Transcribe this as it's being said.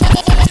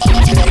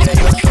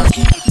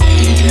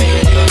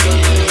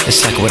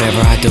It's like whatever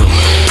I do,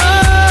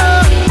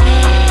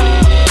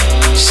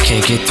 just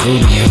can't get through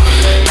to you.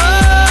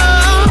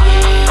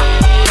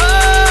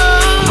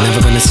 I'm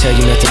never gonna tell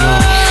you nothing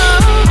wrong.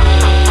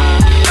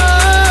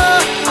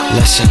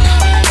 Listen.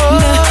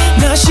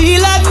 Now she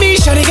like me,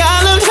 shawty,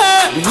 I loved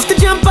her. We used to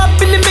jump up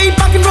in the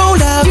Maybach and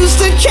roll up. Used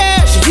to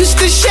care, she used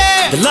to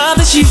share. The love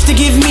that she used to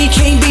give me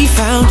can't be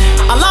found.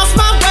 I lost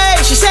my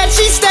way, she said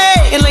she'd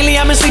stay. And lately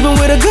I've been sleeping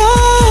with a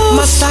ghost.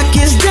 My stock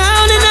is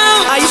down and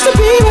out. I used to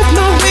be with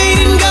my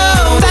weight and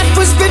go. That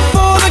was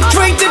before the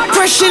Great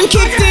Depression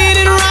kicked in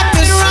and rocked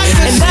us.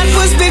 And that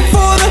was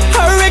before the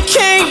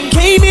hurricane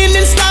came in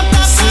and stopped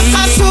us.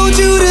 I told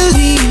you to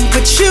leave,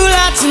 but you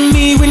lied to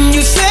me when you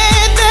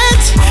said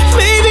that.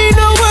 Maybe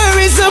no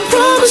worries, I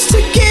promise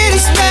to get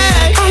us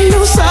back. I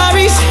know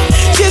sorries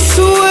just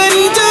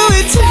wouldn't do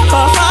it.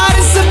 My heart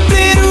is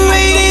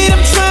obliterated.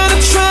 I'm trying to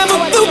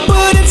travel through,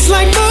 but it's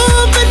like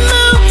moving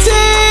mountains.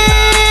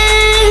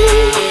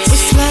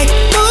 It's like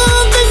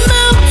moving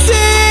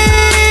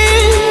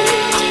mountains.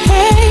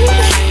 Hey,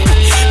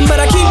 but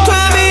I keep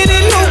climbing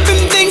and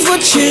hoping things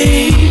will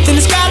change. Then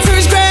the sky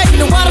turns gray,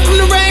 and the water from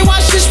the rain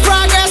washes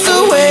progress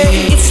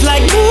away. It's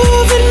like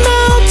moving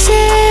mountains.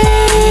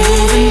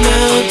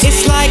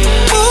 It's like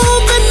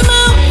moving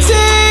mountains.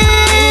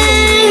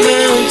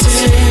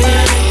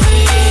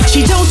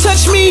 She don't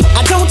touch me,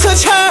 I don't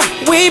touch her.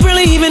 We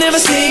really even ever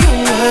say a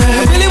word.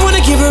 I really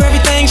wanna give her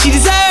everything she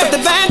deserves, but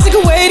the vibe took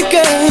away the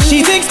good.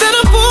 She thinks that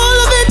I'm full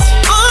of it.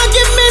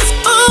 Arguments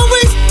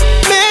always,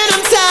 man,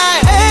 I'm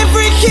tired.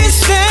 Every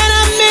kiss that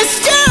I miss,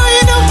 girl,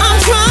 you know I'm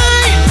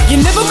trying. You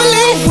never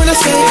believe when I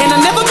say, and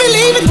I never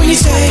believe it when you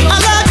say I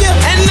love you,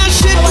 and I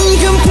shouldn't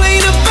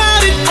complain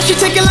about it. I should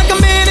take it like a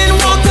man and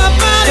walk up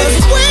out it.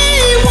 'Cause we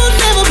will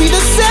never be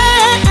the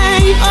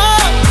same.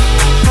 Oh,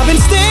 I've been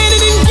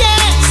standing in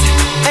gas,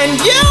 and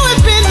you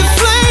have been the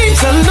flame.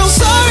 So no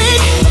sorry,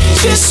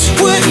 just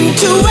wouldn't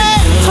do it.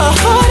 Her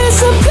heart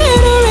is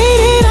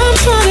obliterated. I'm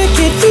trying to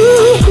get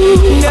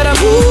through. Gotta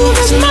move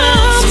this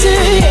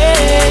mountain.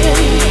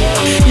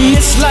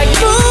 It's like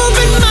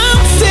moving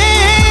mountains.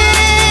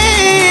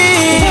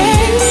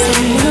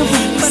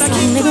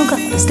 Some nigga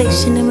got the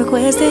station and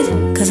requested,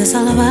 'cause it's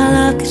all about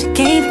love, 'cause you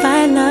can't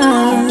find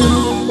love.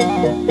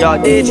 Yo,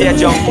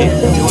 Djjunky.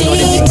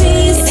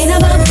 It ain't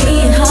about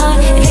being hard,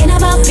 it ain't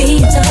about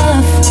being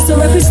tough. So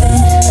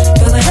represent,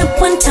 throw it up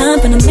one time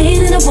for the man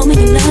and the woman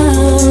you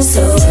love.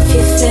 So if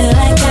you feel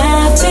like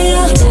I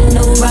feel, got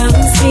no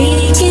problem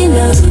speaking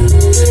up.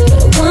 You're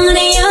the one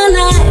in your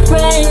life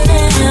right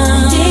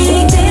now.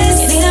 Dig this,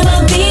 it ain't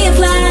about being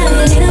fly,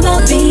 it ain't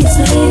about being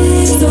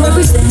slick. So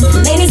represent,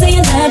 ladies say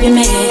you love your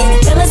man,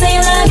 fellas say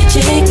you love your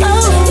chick. Oh,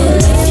 and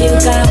if you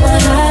got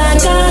what I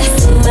got,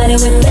 somebody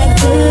with that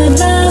good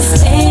love,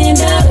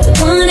 stand up,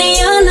 one in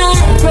your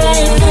life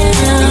right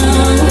now.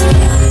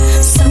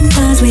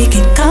 Sometimes we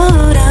get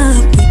caught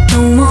up, we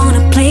don't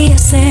wanna play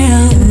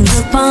ourselves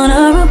up on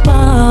a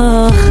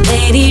ball.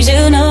 Ladies,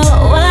 you know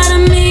what I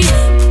mean.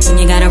 When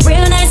you got a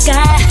real nice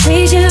guy,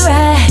 treat you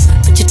right,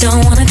 but you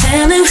don't wanna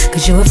tell him,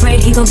 'cause you're afraid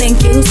he gon'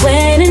 think you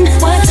sweating.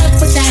 What's up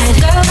with that?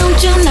 Girl, don't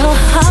you know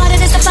how hard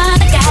it is to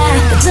find a guy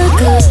that look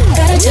good,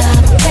 got a job,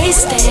 place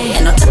stay,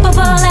 and on top of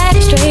all that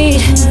he's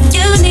straight.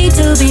 You need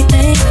to be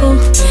thankful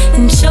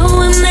and show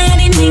him that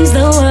he means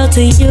the world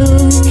to you.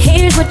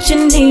 Here's what you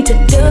need to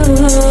do.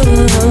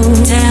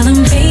 Tell him,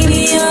 baby,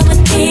 you're my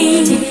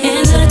king,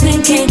 and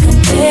nothing can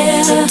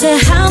compare to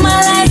how my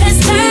life has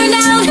turned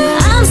out.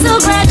 I'm so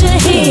glad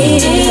you're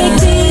here.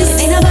 This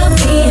ain't about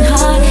being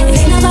hard, it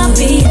ain't about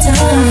being tough.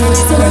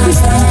 So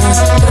represent,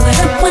 throw it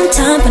up one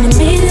time for the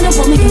man and the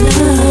woman you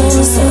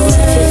love. So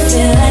if you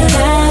feel like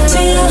I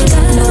feel,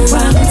 got no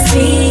problem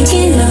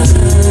speaking up.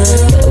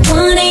 You're the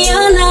one in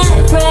your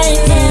life right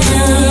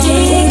now.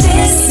 Dig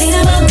this, ain't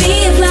about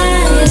being fly,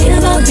 it ain't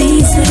about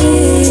being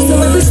slick. So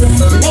represent,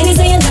 ladies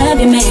say you love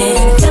your man,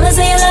 fellas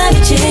say you love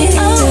your chick.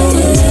 Oh,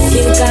 if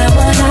you got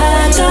what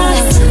I got,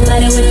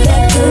 somebody with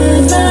that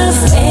good love,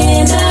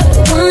 stand up,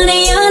 one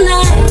in your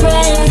life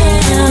right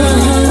now.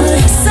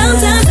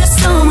 Sometimes there's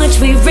so much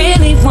we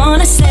really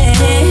wanna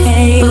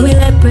say, but we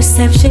let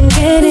perception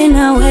get in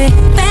our way.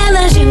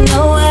 Fellas, you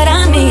know what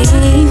I mean.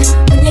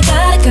 When you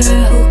got a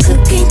girl who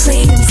cook and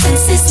clean,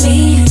 says it's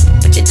me,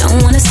 but you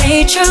don't wanna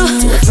stay true.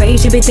 Too afraid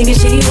she be thinking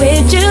she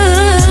with you.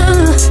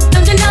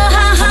 Don't you know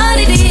how hard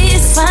it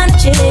is to find a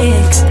chick?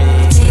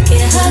 Take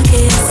it, her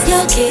kiss,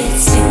 your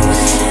kiss.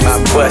 My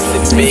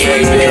busted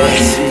baby.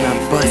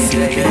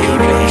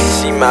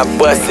 She my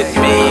busted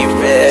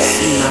baby.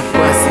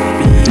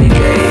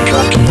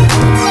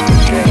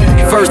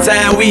 First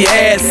time we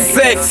had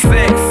sex,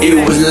 it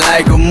was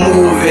like a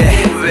movie.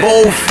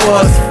 Both of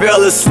us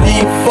fell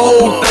asleep,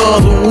 both of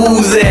us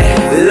woozy.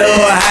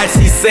 Love how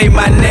she say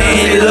my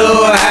name,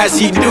 love how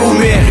she do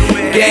me.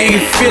 Gain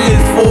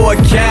feelings for a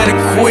kinda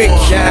quick,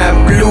 kinda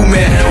blew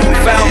me.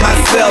 Found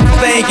myself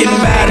thinking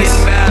about it,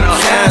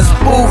 kinda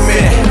spooked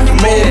me.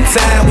 More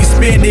time we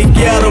spend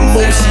together,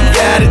 more she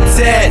got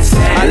attached.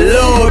 I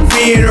love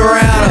being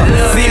around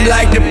her, seemed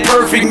like the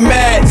perfect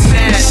match.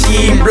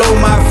 She ain't blow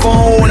my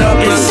phone up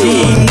and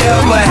she ain't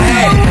never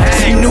had.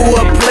 She knew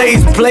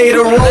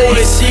the road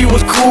and she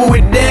was cool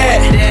with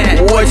that.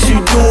 What you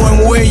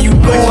doing, where you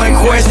going,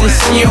 questions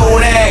she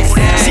don't ask.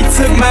 She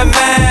took my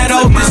mind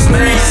off the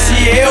street,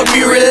 she helped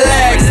me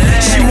relax.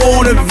 She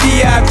want a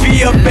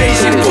VIP up, babe,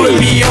 she put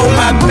me on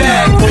my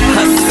back.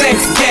 Her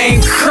sex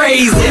game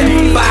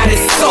crazy, body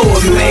so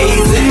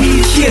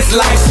amazing. Kiss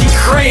like she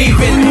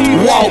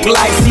craving, walk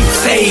like she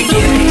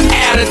taking.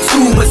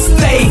 Attitude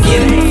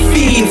mistaken,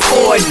 feed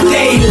for a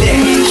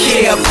daily.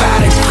 Care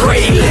about it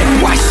greatly,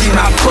 why she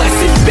my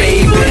pussy,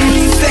 baby.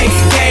 Sex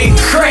game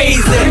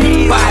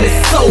crazy, body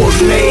so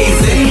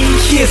amazing.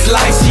 Kiss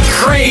like she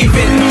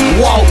craving,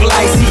 walk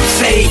like she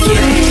taking.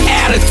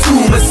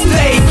 Attitude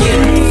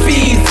mistaken,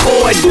 feed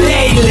for a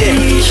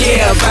daily.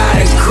 Care about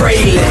it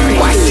greatly,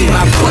 why she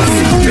my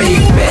pussy,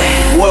 baby.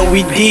 What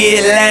we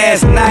did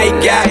last night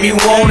got me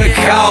wanna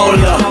call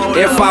her.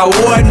 If I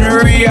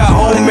wasn't real,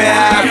 homie,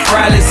 I'd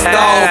probably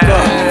stalk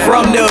her.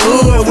 From the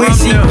hood, when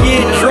she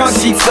get drunk,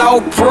 she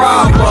talk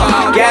proper.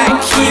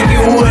 Got kicked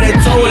with her,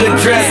 told her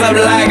dress up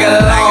like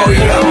a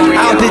lawyer.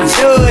 I'm the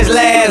judge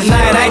last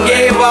night, I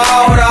gave her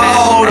all the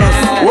orders.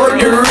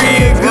 Worked it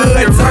real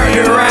good, turned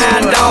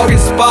around, dog and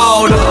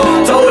spoiled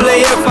her. Told her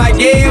if I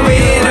gave her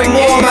any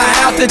more, I'ma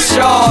have to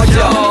charge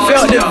her.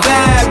 Felt the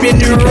vibe in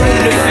the room,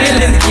 the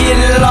feelings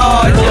getting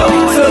larger.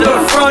 Took her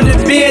from the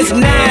bench,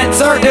 now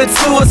turned her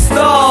to a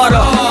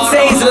starter.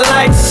 Tastes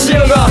like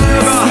sugar,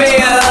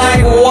 smell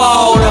like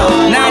water.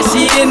 Now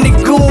she in the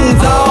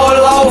goons, all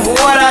off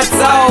what I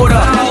told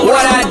her.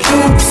 What I do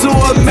to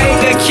her,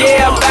 make her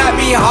care about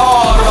me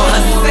harder.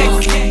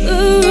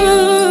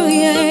 Ooh,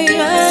 yeah,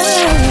 yeah.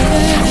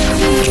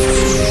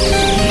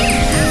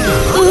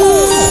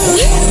 Ooh.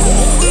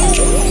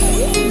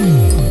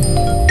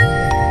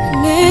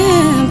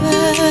 Remember.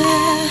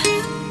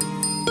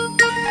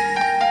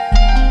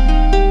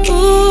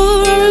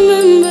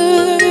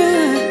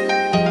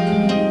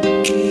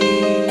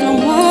 And I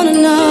wanna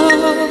know,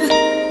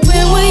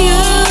 where were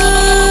you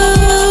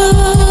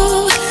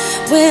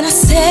when I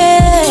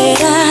said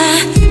I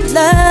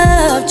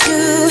loved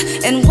you?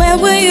 And where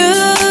were you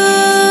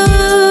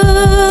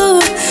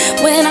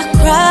when I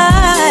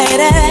cried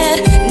at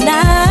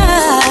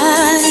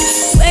night,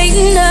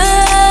 waking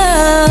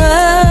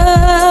up,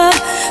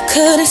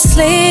 couldn't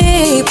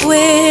sleep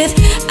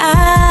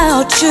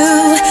without you,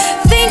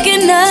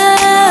 thinking of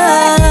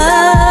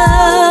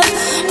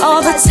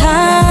all the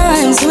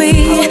times we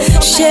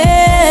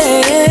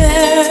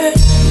shared.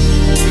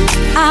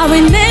 I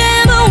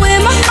remember when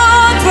my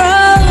heart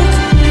broke.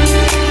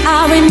 I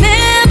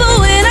remember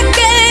when I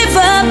gave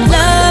up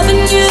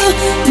loving you.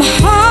 My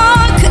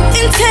heart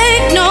couldn't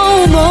take no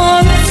more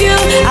of you.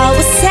 I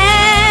was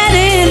sad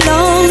and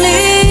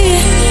lonely.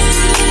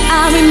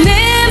 I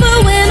remember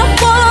when I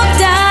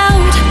walked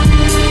out.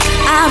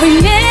 I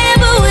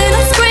remember when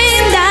I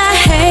screamed I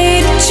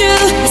hated you.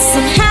 But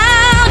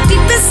somehow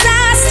deep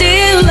inside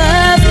still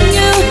loving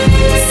you.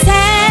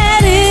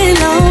 Sad and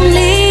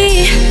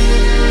lonely.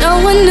 No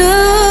one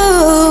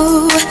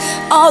knew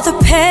all the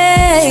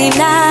pain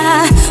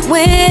I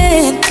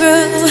went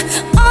through,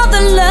 all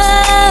the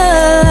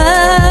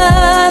love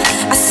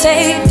I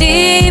saved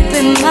deep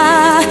in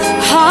my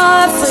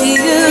heart for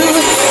you.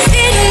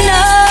 Didn't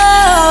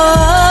know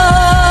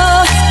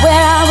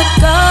where I would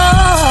go,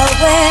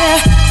 where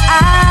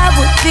I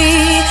would be,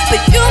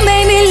 but you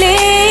made me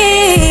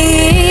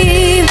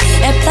leave.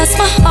 And bless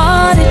my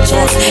heart, it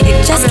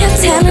just kept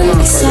telling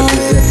me so.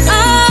 Oh,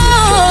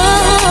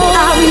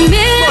 I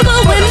remember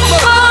when my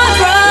heart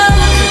broke.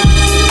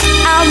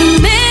 I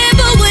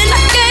remember when I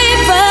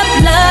gave up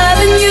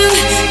loving you.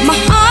 My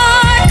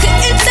heart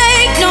couldn't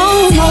take no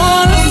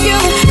more of you.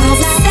 I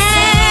was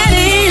sad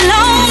and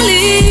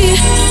lonely.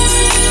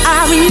 I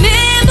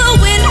remember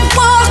when I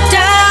walked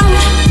out.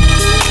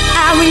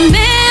 I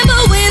remember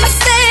when I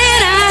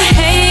said I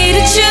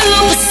hated you.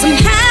 But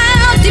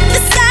somehow deep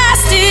inside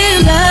still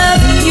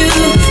loving you.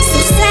 So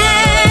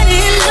sad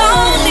and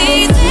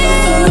lonely.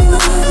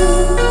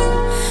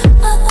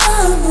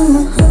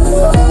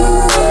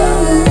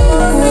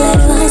 Where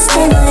do I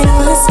stay? Where do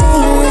I stay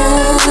alive?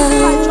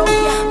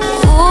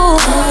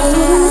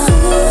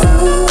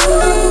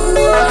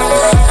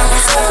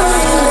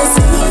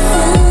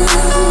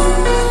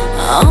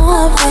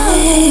 Oh,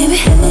 baby,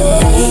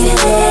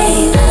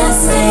 I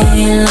stay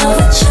in love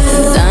with you.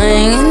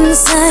 Dying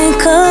inside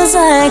 'cause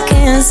I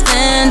can't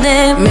stand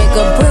it. Make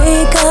a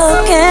break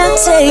up, can't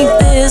take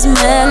this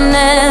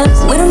madness.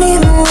 We don't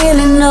even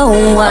really know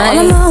why. All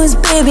I know is,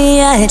 baby,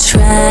 I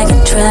try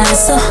and try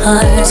so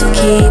hard to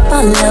keep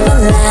our love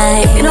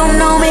alive. If you don't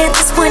know me at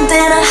this point,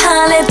 then I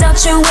highly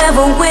doubt you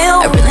ever will.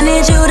 I really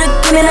need you to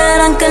give me that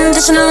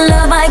unconditional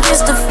love I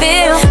used to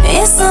feel.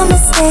 It's so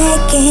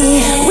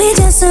mistaken, we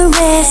just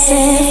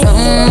arrested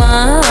from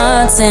our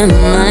hearts and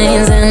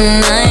minds.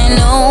 And I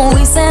know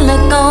we said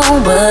let go,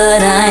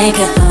 but I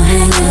kept on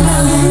hanging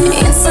on.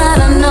 Inside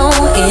I know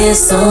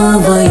it's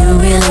over, you're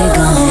really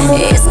gone.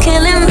 It's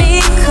killing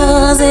me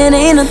 'cause it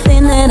ain't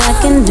nothing that I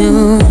can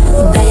do.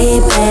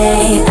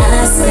 Baby,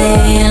 I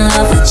stay in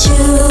love with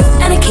you,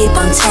 and I keep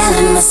on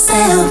telling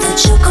myself that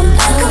you'll come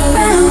back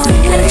around.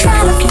 And I try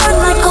to flirt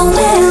like, oh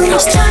well,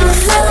 it's time to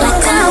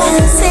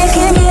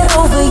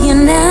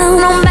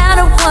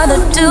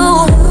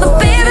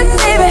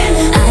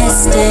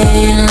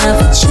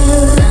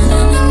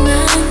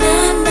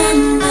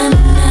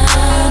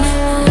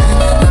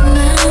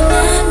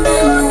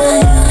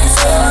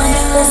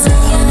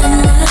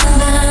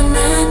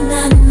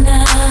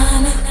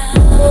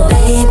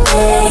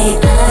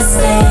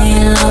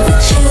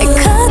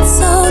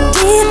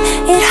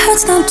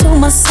to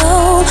my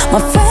soul.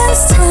 My friends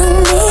tell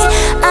me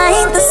I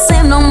ain't the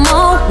same no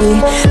more. We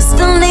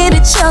still need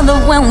each other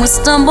when we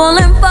stumble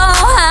and fall.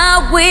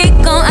 How we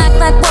gon' act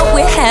like what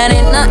we had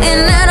ain't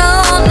nothing at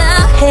all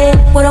now? Hey,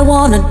 what I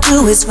wanna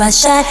do is ride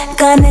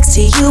shotgun next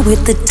to you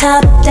with the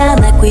top down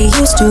like we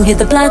used to. Hit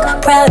the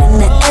block proud in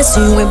the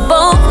SU. We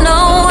both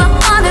know our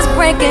heart is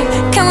breaking.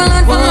 Can we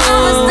learn from our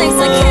mistakes?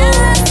 I can't.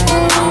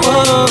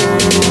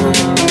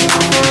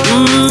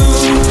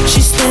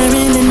 She's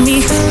staring at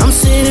me. I'm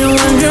sitting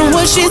wondering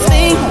what she's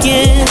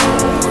thinking.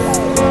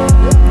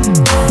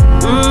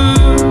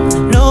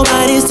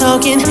 Nobody's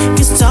talking,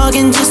 'cause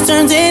talking just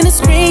turns into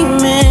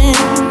screaming.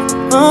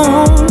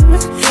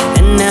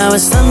 And now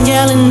it's I'm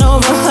yelling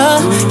over her,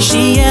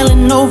 she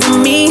yelling over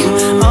me.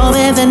 All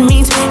that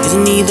means is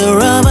neither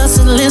of us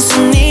is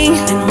listening.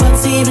 And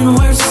what's even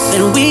worse,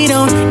 that we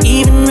don't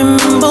even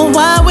remember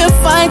why we're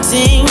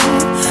fighting.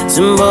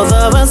 So both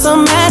of us are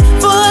mad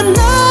for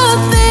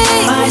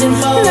nothing, fighting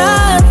for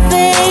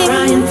nothing,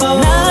 crying for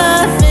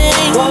nothing.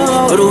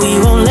 But we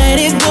won't let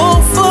it go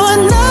for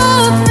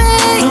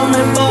nothing,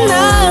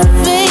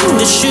 nothing.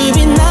 There should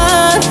be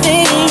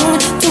nothing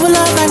to a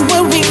love like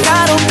what we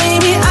got. Oh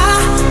baby, I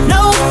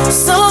know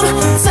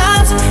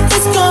sometimes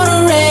it's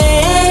gonna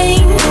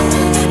rain,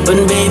 but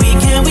baby,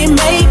 can we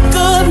make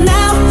up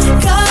now?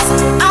 'Cause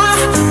I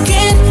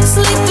can't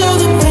sleep through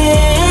the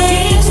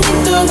pain,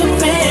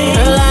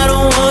 Girl, I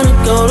don't wanna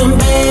go to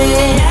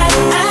bed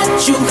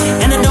at you,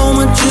 and I don't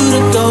want you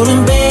to go to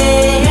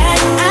bed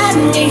at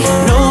me.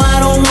 No, I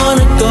don't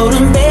wanna go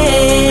to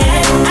bed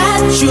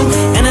at you,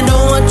 and I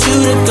don't want you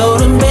to go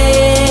to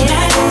bed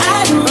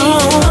at me.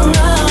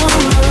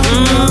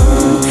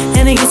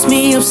 And it gets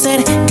me upset,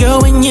 girl,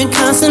 when you're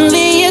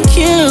constantly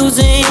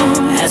accusing,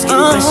 asking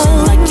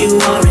questions like you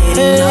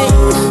already know.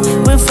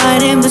 We're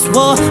fighting this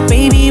war,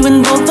 baby,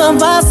 when both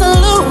of us are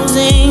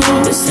losing.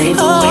 This ain't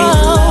the way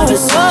that love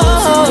is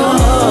supposed to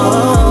go.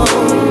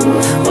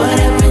 What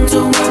happened to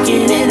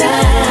working it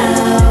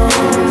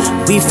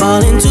out? We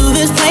fall into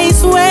this place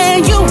where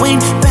you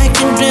ain't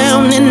backing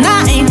down and I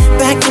ain't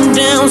backing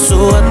down. So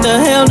what the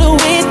hell do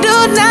we do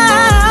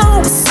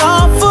now? It's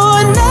all for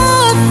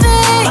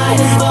nothing,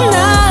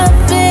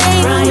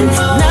 nothing,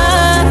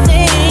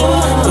 nothing.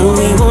 But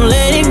we won't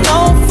let it go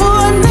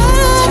for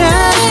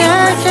nothing.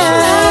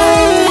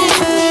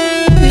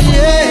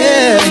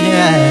 Yeah.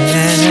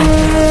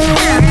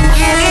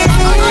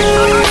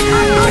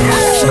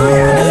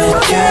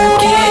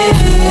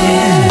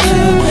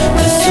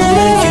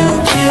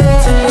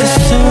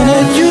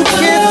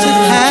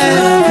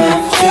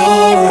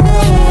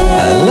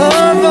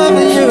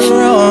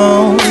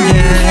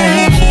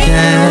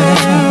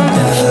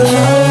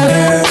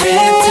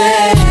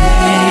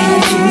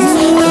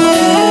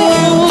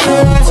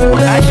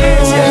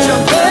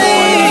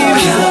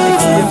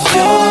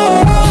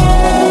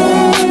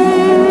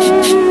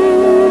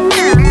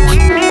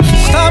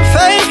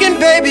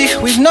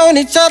 Known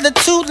each other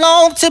too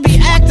long to be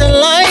acting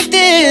like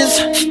this.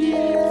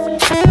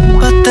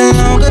 But the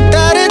longer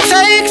that it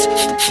takes,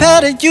 the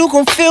better you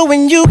gon' feel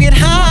when you get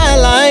high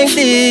like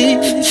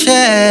this,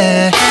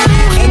 yeah.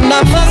 And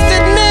I must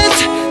admit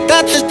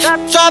that this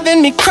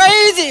driving me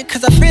crazy,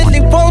 'cause I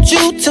really want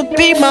you to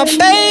be my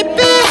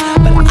baby.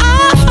 But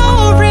I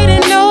already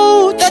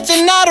know that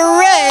you're not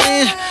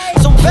ready.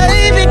 So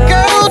baby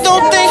girl,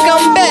 don't think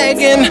I'm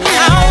begging,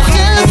 I'll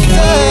just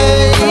say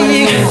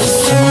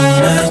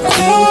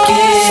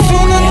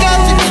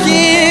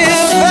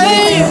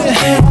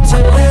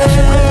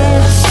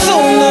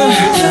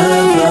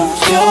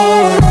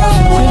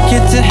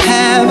to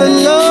have a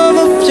love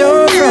of your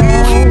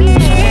own,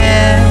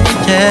 yeah.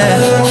 The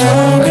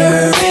longer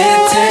it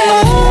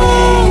takes,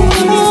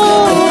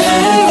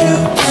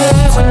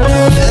 the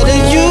better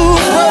you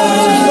grow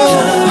to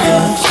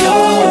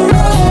know.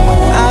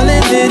 I'll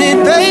admit it,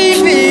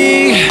 baby.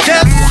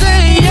 Just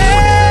say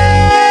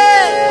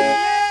yeah,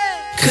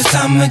 'cause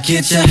I'ma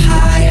get you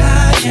high,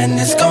 and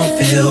it's gon'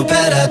 feel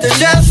better than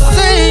just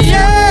say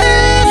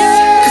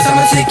yeah, 'cause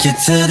I'ma take you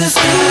to the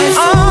sky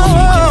so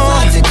we can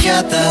fly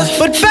together.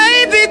 But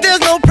baby,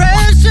 there's no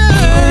pressure.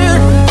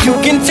 You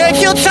can take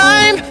your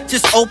time,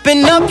 just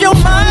open up your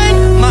mind.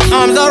 My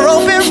arms are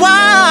open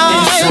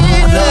wide.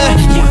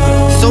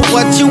 So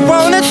what you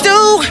wanna do?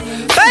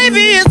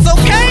 Baby, it's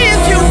okay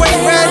if you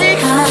ain't ready.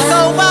 So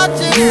I'll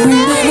just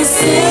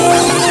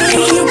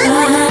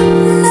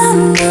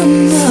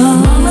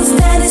Mamas,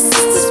 daddies,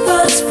 sisters,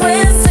 brothers,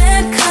 friends,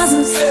 and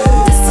cousins.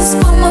 This is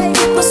for my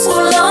people so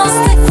lost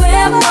their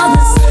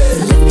grandmothers.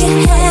 Lift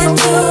your head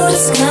to the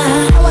sky,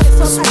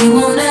 'cause we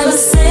won't ever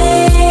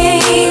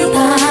say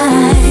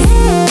bye.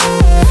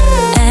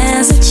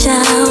 As a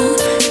child,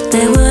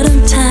 there were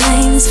them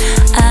times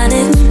I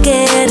didn't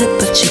get it,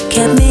 but you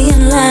kept me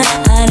in line.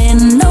 I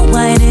didn't know why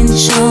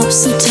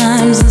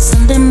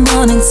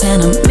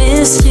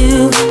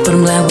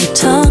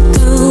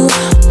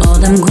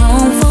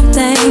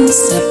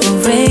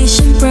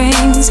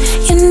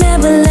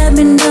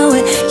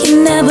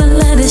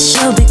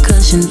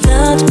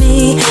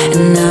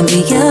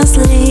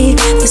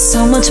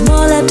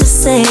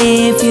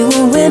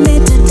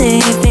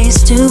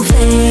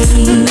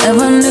moving.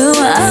 Never knew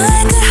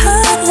I could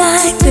hurt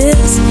like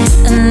this.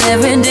 And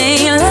every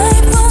day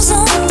life goes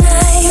on.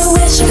 I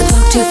wish I could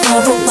talk to you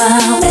for a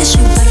while. Wish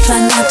you better try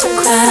not to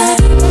cry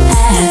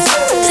as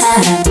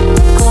time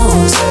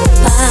goes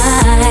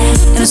by.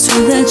 And it's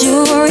true that you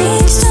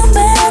reached a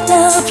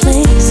better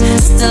place.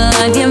 Still I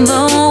give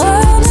the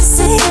world to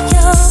see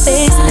your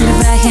face. And I'm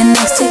right here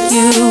next to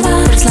you,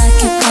 but it's like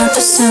you're gone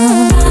too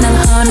soon. Now the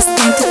hardest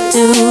thing to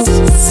do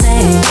is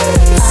say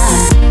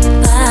bye,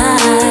 bye,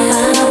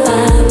 bye,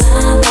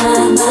 bye, bye,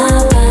 bye, bye,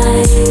 bye,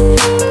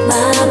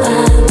 bye, bye,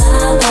 bye, bye,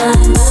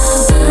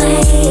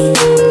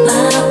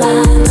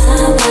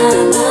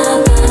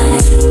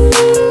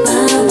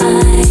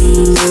 bye.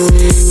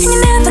 And you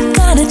never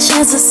got a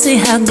chance to see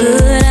how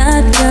good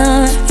I've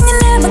done. And you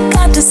never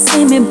got to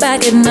see me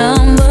back at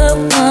number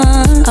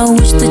one. I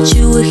wish that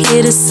you were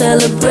here to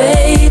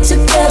celebrate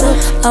together.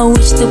 I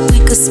wish that we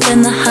could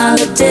spend the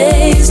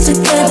holidays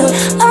together.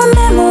 I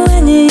remember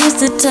when you used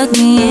to tuck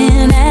me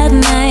in at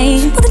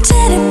night with a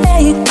teddy bear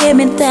you gave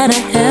me that I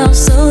held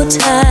so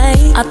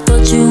tight. I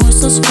thought you were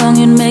so strong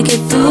you'd make it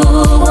through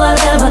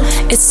whatever.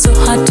 It's so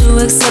hard to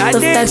accept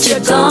the fact you're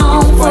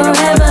gone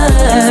forever.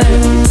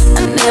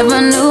 I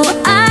never knew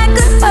I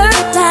could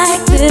hurt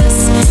like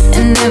this.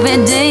 And every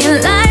day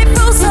life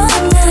goes on. I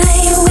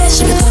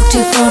wish I could talk to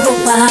you for a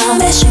while.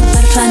 Wish you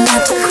better try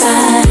not to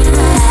cry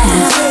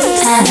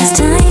as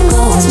time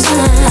goes by.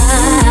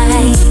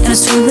 And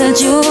it's true that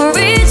you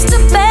reached a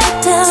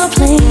better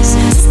place.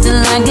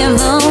 Still I give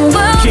the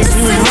world to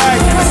see.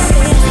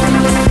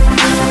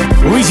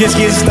 We just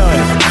get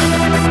started.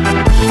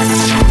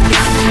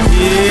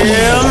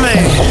 Yeah, man.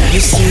 You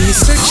see, you're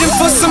searching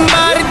for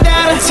somebody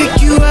that'll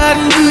take you out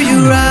and do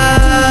you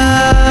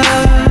right.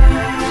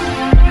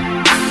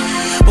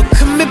 Well,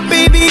 come here,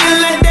 baby,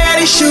 and let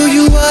daddy show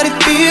you what it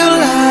feels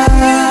like.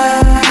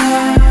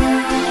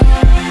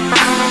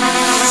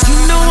 You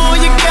know all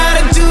you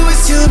gotta do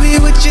is tell me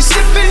what you're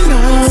sipping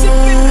on.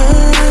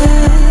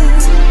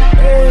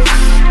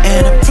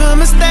 And I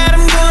promise that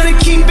I'm gonna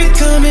keep it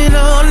coming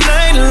all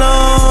night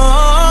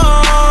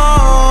long.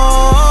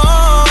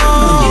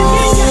 Give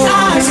me your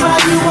eyes while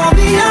you on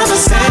the other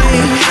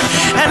side.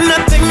 And I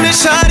think that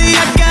shawty,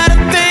 I got a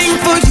thing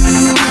for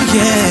you,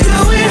 yeah.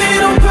 Doing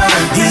it on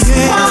purpose,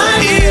 why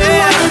you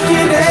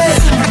working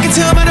it? I can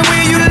tell by the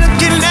way you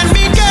looking at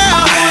me, girl.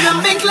 I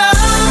wanna make love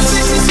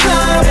in this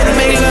club. Wanna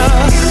make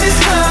love in this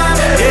club,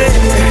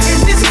 yeah. In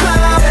this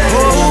club,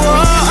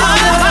 oh,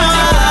 I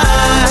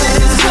wanna in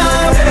this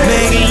club.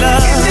 Make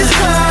love in this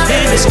club,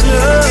 in this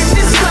club, in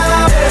this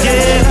club,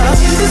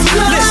 yeah. In this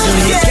club, listen,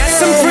 you got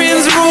some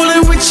friends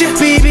rolling with you,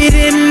 baby,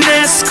 then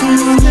that's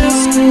cool.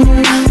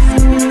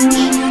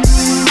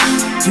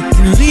 You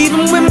can leave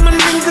them with my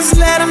niggas,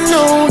 let them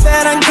know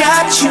that I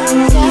got you.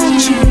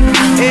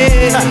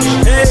 Yeah.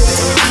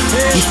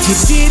 If you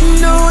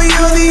didn't know,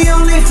 you're the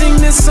only thing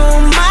that's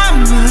on my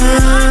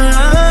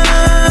mind.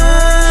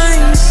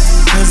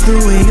 Cause the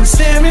way I'm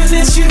staring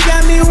at you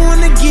got me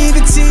wanna give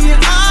it to you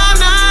all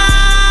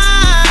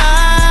night.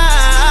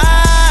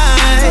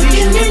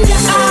 Give me your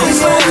eyes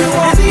while you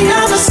on the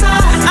other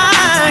side.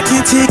 I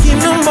can't take it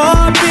no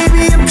more,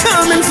 baby, I'm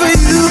coming for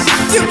you.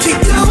 You keep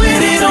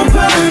doing it on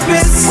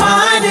purpose,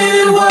 why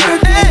did it work?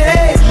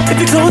 Hey, if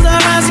you close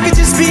our eyes, it could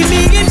just be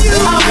me and you.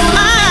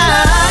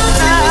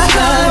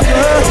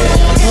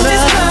 In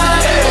this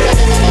club,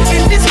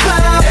 in this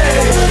club,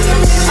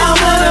 I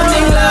wanna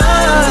make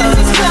love. In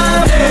this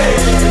club,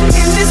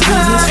 in this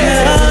club,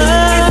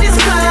 in this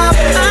club, I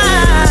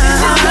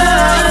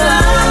wanna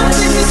love.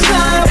 In this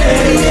club,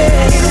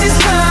 in this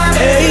club,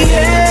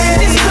 in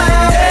this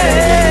club,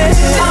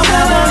 I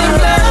wanna make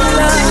love.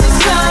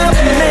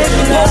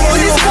 In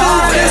this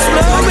club, in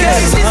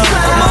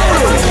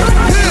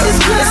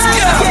this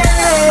club,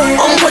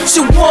 I'm what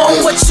you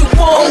want, what you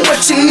want,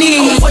 what you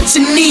need, what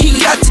you need.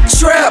 Got the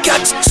trap,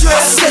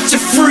 set you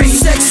free,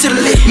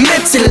 sexually,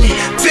 mentally,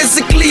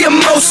 physically,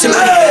 emotionally.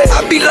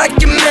 I be like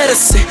your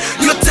medicine.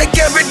 You'll take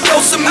every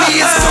dose of me.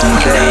 It's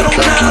only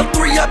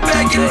 903. I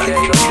beg you like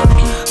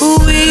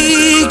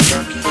weak.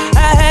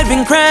 I had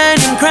been crying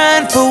and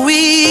crying for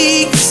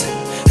weeks.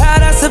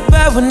 How'd I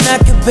survive when I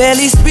could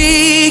barely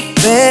speak,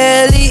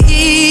 barely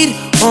eat,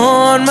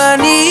 on my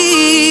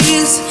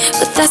knees?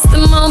 But that's the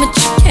moment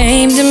you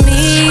came to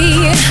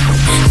me.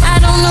 I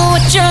don't know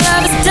what your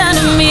love has done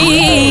to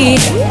me.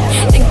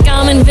 Think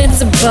I'm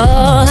invincible.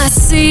 I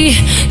see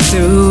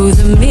through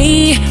the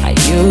me I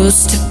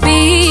used to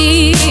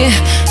be.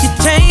 You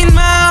changed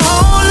my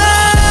whole life.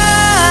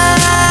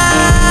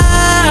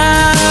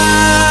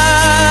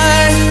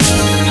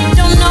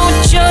 Don't know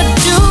what you're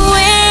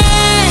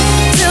doing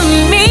to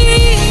me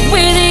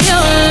with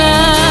your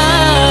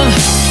love.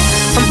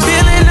 I'm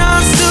feeling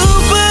all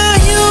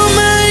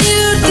superhuman.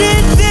 You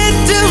did that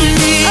to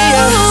me.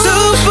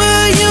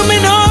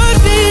 Superhuman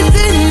heartbeat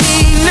in me.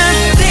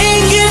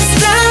 Nothing can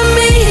stop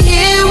me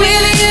here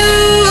with you.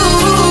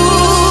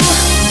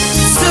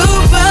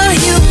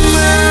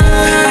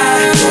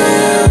 Superhuman.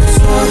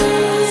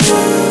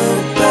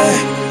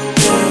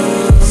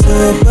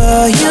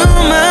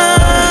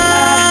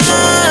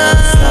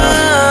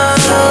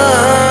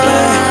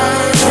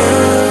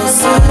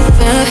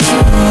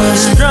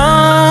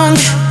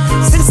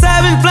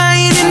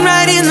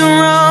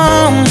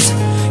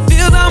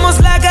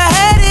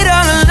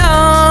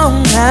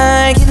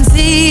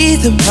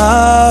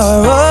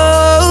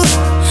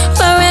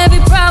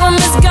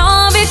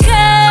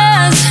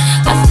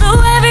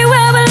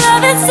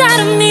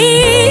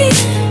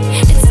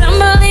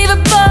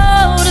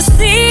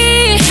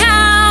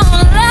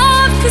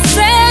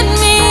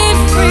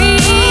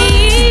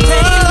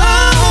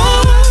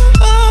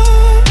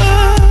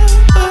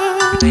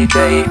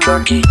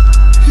 Djjunky.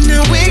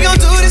 Now we gon'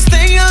 do this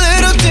thing a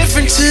little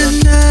different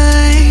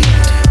tonight.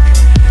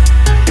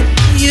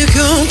 You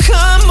gon'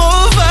 come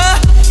over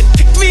and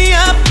pick me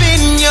up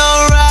in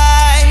your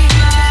ride.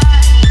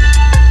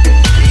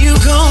 You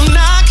gon'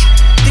 knock,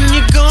 then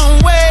you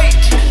gon' wait.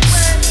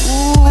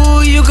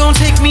 Ooh, you gon'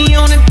 take me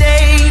on a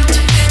date.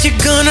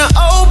 You're gonna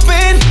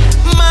open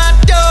my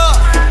door,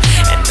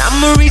 and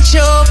I'ma reach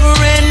over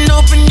and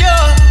open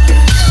yours.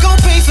 Gon'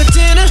 pay for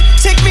dinner,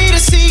 take me to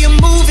see a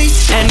movie,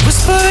 and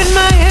whisper in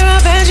my ear, I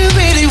bet you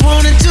really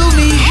wanna do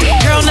me.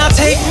 Girl, now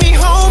take me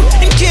home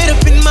and get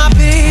up in my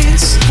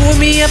pants. Pour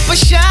me up a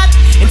shot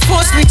and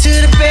force me to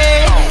the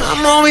bed.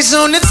 I'm always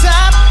on the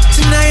top,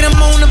 tonight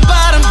I'm on the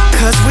bottom,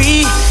 cause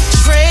we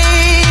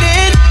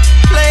trading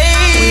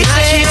places.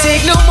 I can't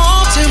take no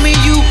more, tell me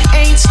you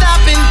ain't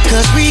stopping,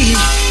 cause we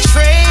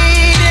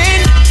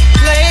trading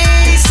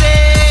places.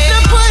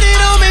 Now put it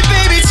on me,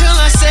 baby, till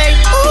I say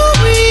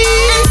ooh-wee,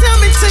 and tell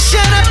me to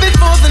shut up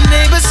before the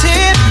neighbors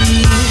hear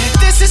me.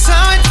 This is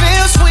how it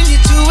feels when you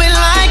do it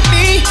like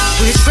me.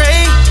 We're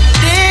trading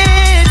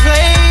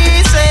places.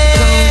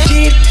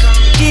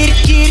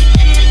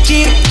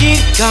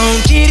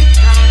 Gon' get it,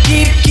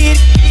 get it, get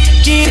it,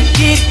 get it,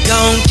 get it,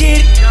 gon'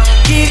 get it,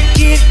 get it,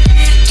 get it,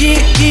 get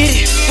it, get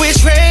it. We're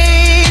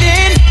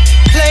trading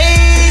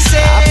places.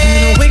 I've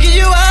been waking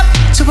you up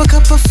to a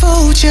cup of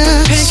Folger,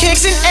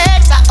 pancakes and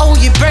eggs. I owe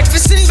you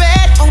breakfast in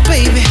bed, oh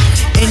baby.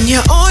 And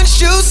your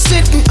orange juice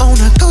sitting on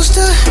a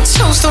coaster,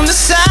 toast on the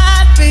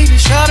side, baby.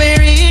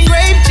 Strawberry and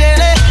grape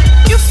jelly.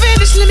 You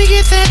finished, let me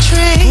get that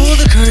tray. Pull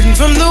the curtain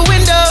from the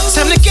window.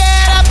 Time to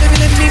get up, baby.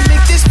 Let me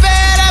make this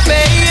better,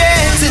 baby.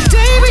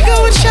 Today we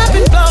going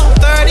shopping, blow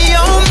 30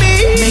 on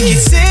me. Make it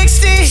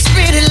 60,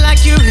 spin it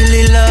like you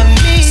really love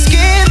me.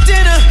 Skip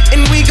dinner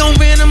and we gon'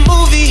 rent a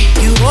movie.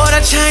 You order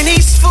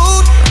Chinese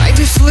food right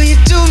before you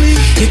do me.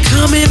 You're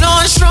coming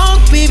on strong,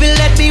 baby.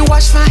 Let me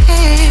wash my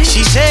hands.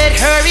 She said,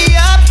 hurry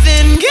up,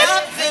 then get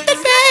it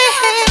back.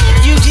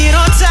 You get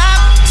on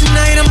top,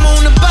 tonight I'm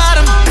on the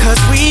bottom, cause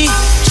we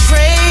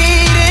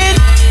trading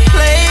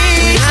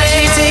places. I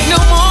can't take no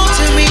more,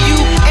 tell me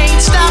you ain't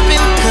stopping,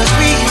 cause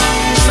we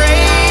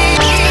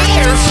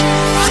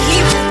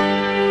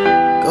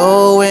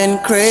going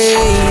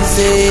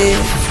crazy,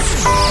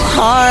 my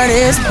heart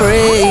is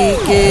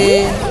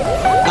breaking.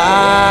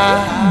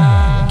 I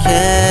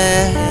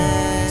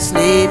can't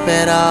sleep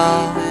at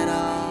all,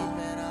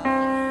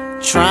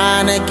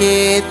 trying to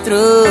get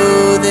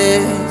through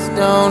this.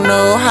 Don't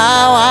know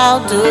how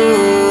I'll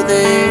do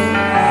this.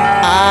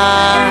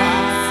 I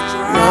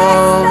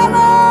know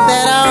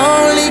that I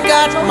only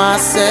got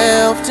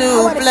myself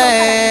to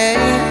blame.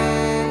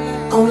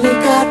 Only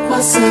got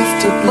myself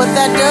to blame. But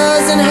that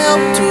doesn't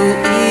help to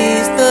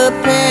ease the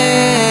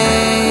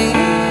pain.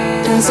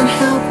 Doesn't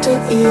help to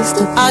ease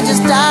the pain. I'll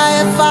just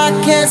die if I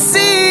can't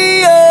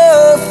see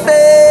your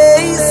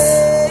face.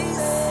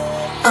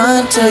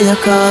 Until you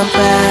come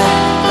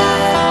back,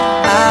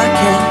 I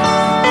can't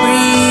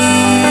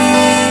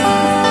breathe.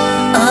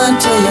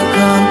 Until you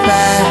come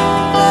back,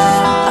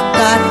 I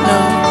got no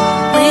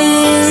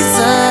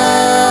reason.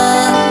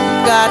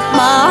 Got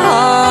my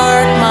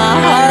heart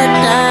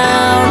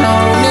down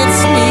on its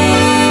knees.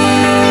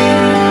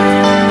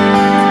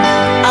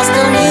 I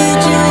still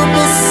need you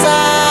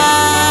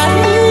beside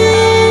me.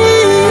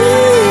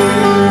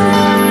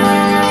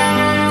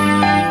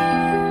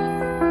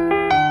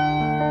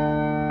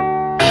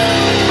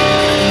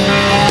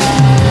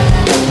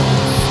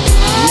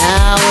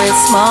 Now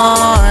it's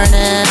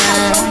morning,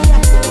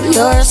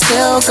 you're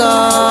still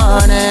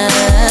gone, and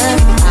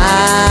I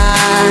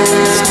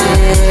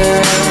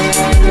still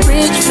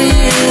reach for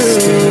you.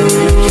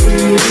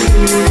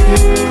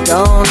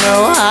 Don't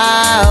know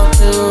how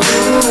to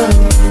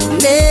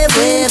live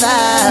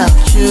without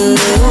you.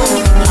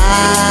 I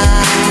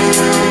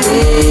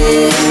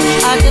wish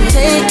I could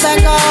take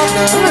back all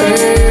the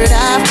hurt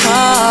I've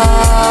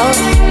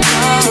caused.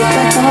 Take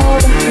back all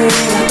the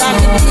hurt. I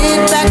could get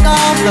back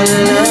all the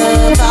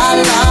love I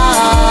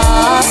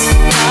lost.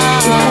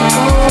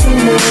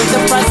 The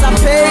price I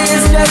pay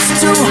is just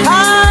too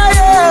high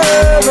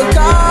of a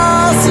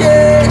cost,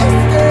 yeah.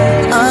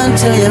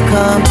 Until you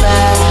come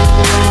back,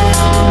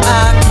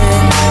 I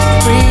can't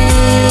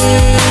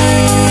breathe.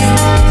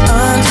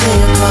 Until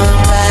you come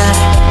back,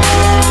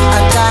 I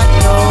got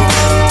no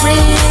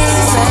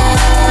reason.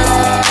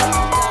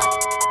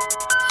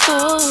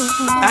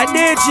 I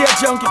did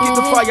Djjunky, keep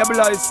the fire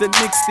blazing,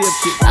 mixtape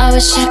kid. I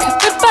wish I could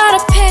rip out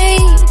a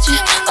page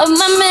of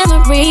my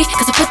memory,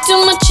 cause I put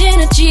too much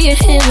energy in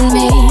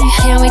me.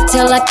 Can't wait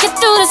till I get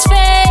through this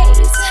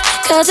phase,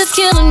 cause it's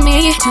killing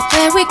me. Too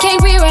bad we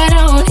can't rewrite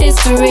our own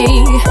history.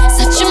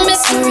 Such a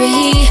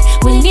mystery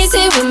when he's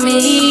here with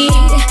me.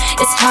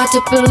 It's hard to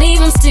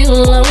believe I'm still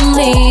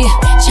lonely.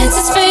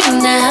 Chances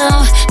fading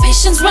now,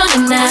 patience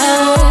running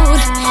out.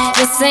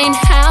 This ain't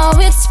how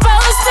it's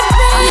supposed to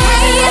be.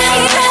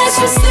 Haters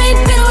for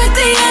sleeping with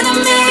the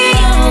enemy.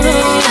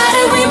 How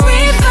do we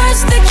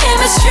reverse the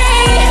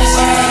chemistry?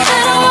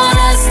 I don't want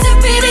us to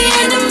be the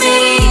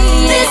enemy.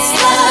 This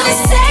love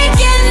is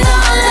taking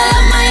all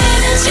of my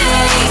energy.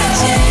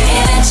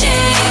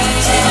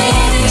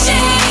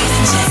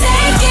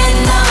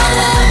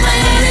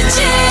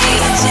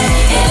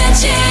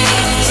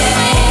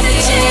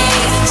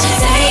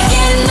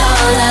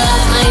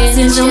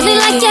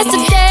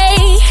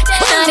 day.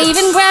 Not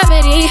even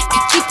gravity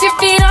could keep your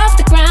feet off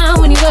the ground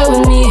when you were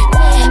with me.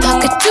 How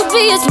could two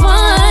be as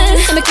one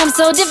and become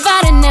so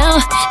divided now?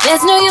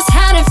 There's no use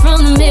hiding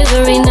from the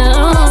misery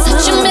now.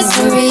 Such a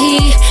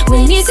mystery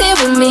when he's here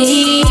with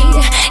me.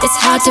 It's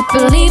hard to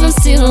believe I'm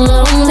still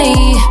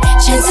lonely.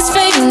 Chances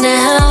fading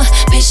now,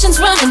 patience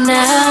running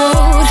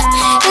out.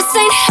 This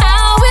ain't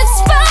how it's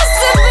supposed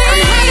to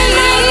be.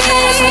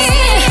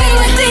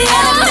 With the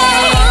enemy,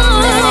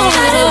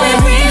 how do we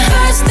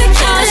reverse the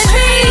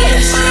chemistry?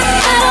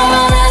 I don't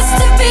want us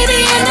to be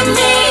the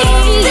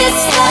enemy. This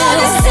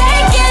love is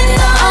taking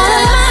all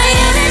of my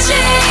energy.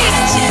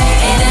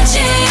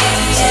 Energy,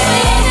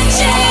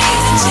 energy,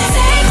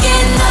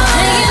 taking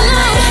all of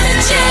my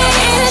energy.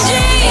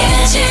 Energy,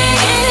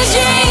 energy,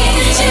 energy,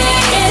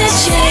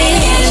 energy,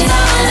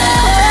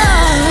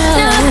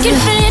 now I can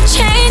feel you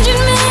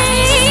changing me,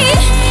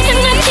 and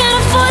I can't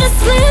afford to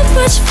slip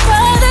much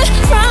further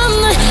from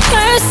the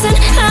person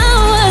I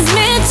was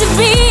meant to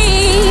be.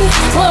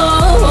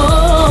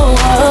 Whoa,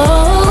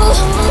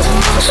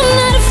 I'm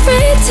not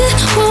afraid to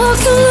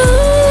walk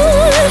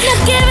alone. Not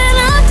giving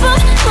up,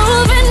 I'm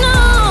moving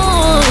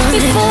on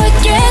before it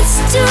gets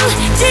too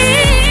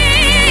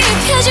deep.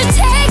 'Cause you're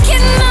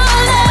taking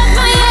all of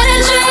my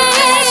energy.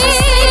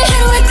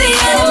 And with the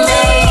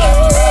enemy,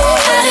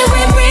 how do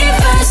we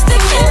reverse the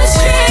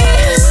chemistry?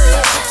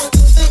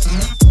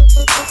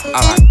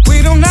 We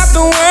don't have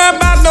to worry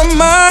about no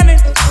money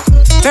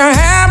to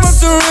have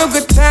us a real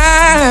good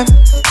time.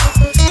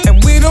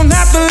 And we don't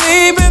have to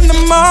leave in the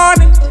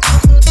morning.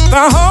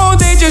 The whole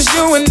day just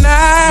you and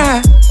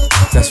I.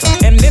 That's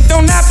right. And it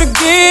don't have to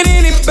get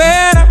any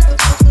better.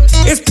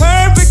 It's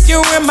perfect,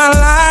 you in my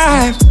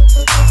life.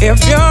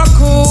 If you're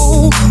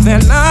cool,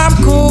 then I'm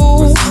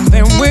cool.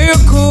 Then we're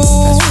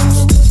cool.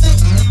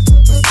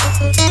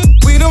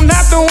 We don't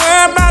have to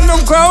worry about no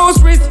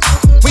groceries.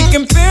 We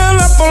can fill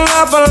up on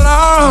love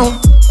alone.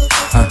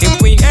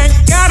 If we ain't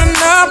got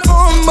enough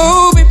for a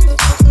movie,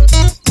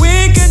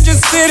 we can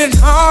just sit at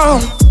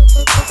home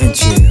and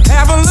chill.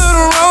 Have a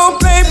little role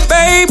play,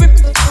 baby.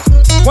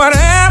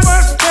 Whatever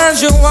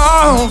turns you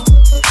on.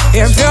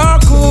 If you're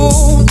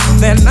cool,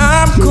 then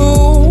I'm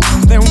cool.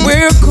 Then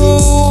we're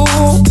cool.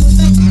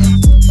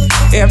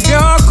 If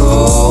you're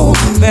cool,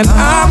 then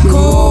I'm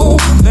cool.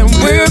 Then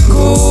we're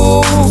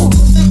cool.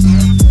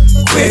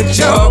 Quit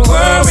your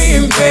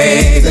worrying,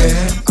 baby.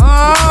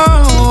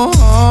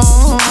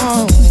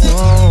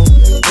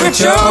 Quit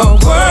your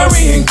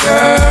worrying,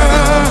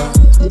 girl.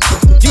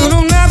 You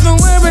don't have to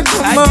worry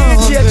tomorrow,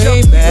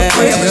 baby.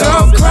 Quit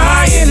your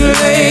crying,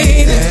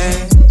 lady.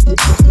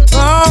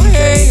 Oh,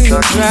 hey, you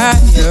try,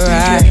 you're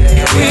right.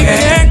 We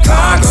can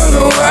conquer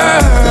the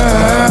world.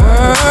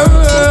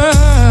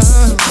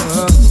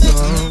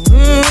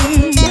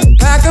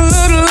 Pack a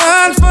little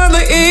lunch for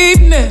the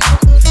evening.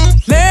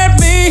 Let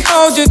me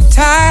hold you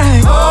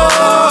tight.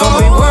 Don't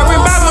be worried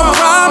about no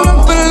problem,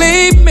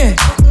 believe me.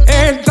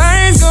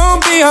 Everything's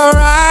gonna be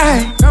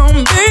alright.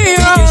 Gonna be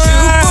alright.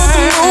 Shoot for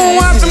the moon,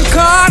 watch some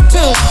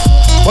cartoons.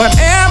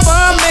 Whatever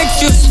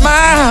makes you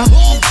smile.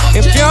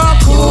 If you're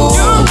cool,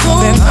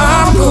 then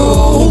I'm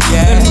cool.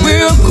 Then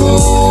we're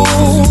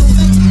cool.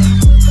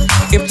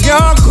 If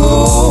you're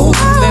cool,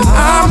 then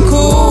I'm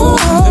cool.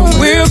 Then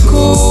we're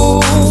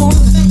cool.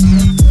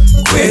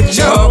 Quit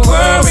your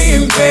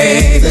worrying,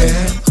 baby.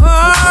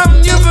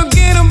 You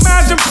forget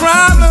about your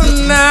problems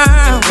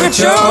now. Quit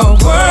your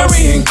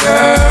worrying,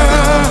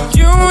 girl.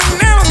 You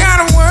never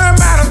gotta worry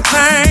about a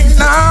thing,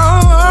 no.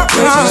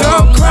 Quit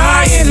your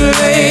crying,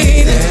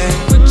 lady.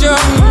 Quit your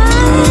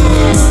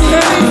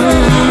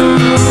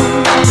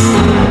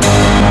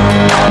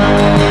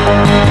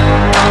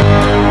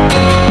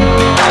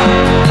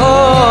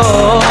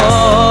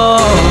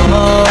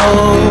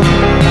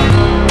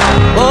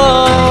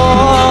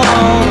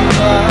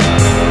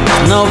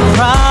no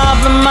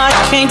problem I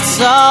can't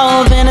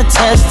solve in a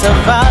test of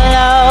our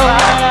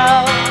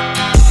love.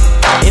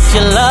 If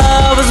your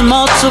love was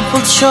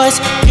multiple choice,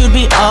 you'd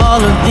be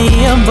all of the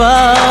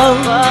above.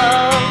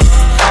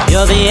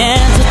 You're the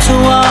answer to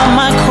all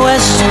my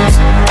questions,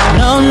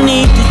 no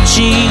need to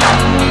cheat.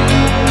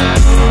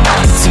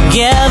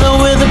 Together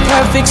with a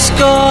perfect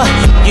score,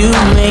 you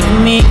make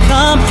me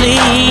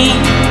complete.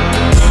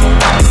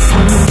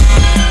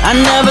 I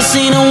never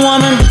seen a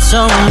woman with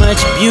so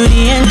much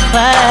beauty and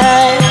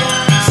class.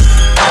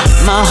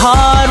 My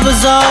heart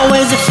was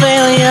always a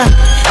failure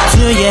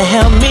till you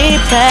helped me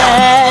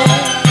pass.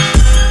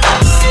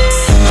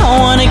 I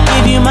wanna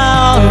give you my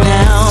all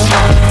now,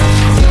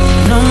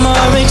 no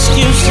more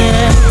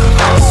excuses.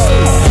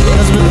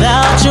 'Cause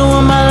without you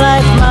in my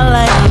life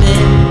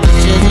is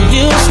just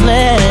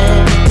useless.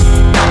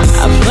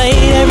 I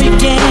played every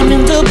game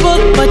in the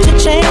book, but you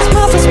changed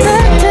my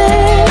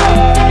perspective.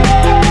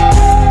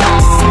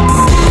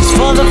 It's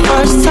for the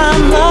first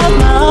time, love,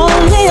 my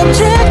only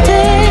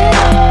objective.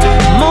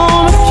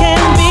 Moment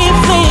can be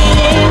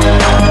fleeting,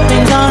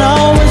 things aren't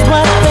always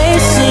what they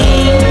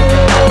seem.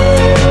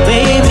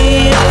 Baby,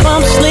 if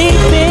I'm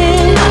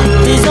sleeping,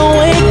 please don't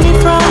wake me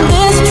from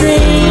this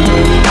dream.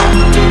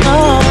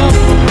 Oh,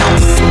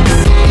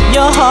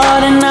 your heart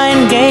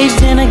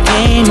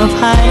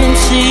hide and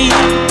seek.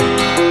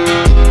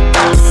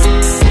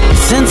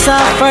 Since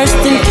our first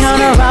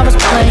encounter, I was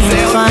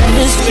playing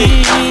finders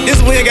keep.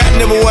 This wig got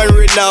 #1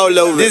 written all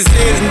over. This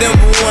is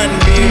 #1,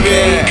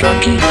 baby.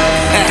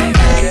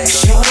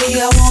 Shorty,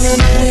 I wanna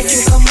know if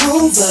you come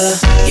over.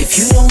 If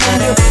you don't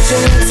mind to put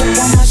your legs up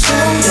on my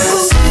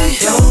shoulders.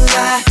 Don't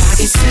lie, I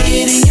can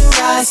see it in your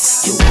eyes.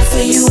 You want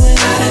for you and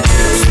I to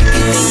do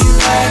everything you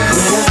like.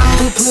 When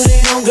I put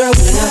it on, girl,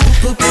 when I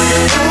put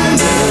it on,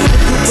 girl.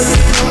 Put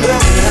it on,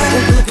 girl, when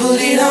I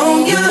put it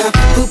on, yeah.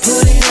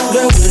 Put it on,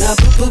 girl, when I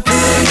put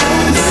it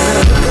on,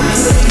 girl. Put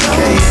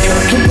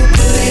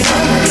it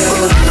on,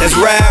 girl. Let's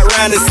ride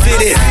around the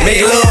city,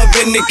 make love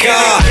in the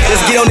car.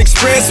 Let's get on the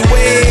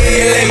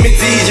expressway, let me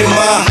tease you,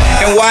 ma.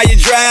 And while you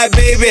drive,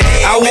 baby,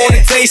 I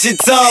wanna taste your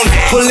tongue.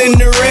 Pull in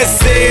the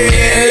rest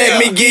and let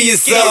me give you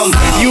some.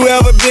 You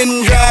ever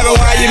been driving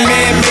while your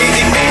man made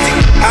you?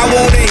 I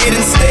wanna hit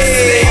and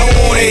stay, I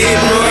wanna hit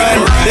and run.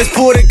 Let's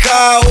pull the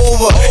car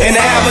over and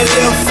have a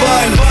little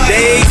fun. The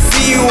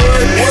AC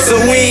work, so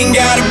we ain't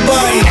got a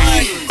bun.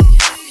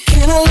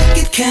 Can I lick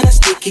it, can I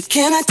stick it,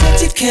 can I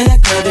touch it, can I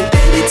grab it?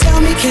 Baby,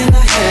 tell me, can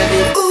I have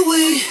it? Ooh,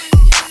 wee.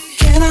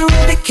 Can I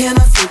rub it, can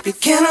I flip it,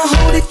 can I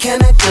hold it,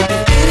 can I dip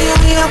it? Any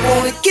way I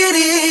wanna get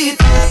it.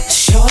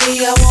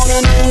 Shorty, I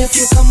wanna know if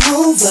you come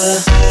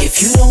over.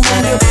 If you don't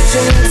mind to put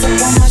your legs up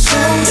on my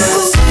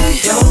shoulders.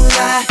 Don't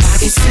lie, I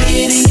can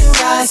see it in your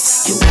eyes.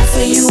 You want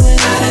for you and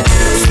I to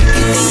do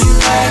everything you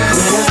like.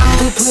 When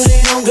I put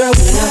it on, girl,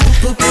 when I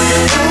put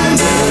it on,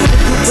 girl.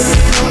 Put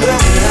it on, girl,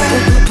 when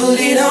I put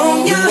it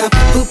on, yeah.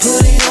 Put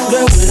it on,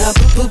 girl, when I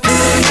put it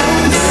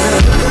on, girl.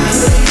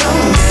 Put it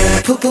on,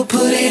 girl.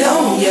 Put it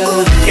on,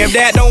 yeah. If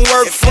that don't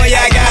work for you,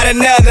 I got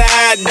another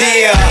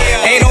idea.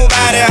 Ain't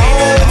nobody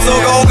home, so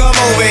gon' come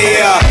over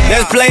here.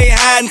 Let's play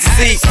hide and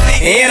seek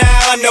in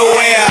our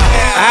underwear.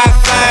 I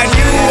find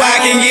you, I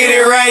can get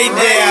it right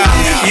there.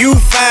 You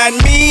find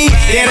me,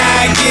 then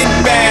I get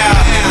bare.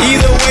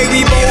 Either way,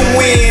 we both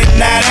win,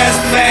 now that's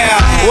fair.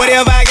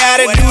 Whatever I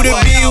gotta do to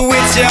be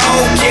with you, I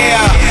don't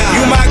care.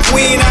 You my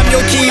queen, I'm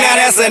your king, now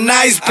that's a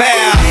nice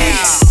pair.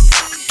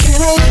 Can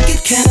I lick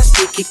it, can I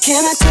stick it,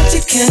 can I touch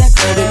it, can I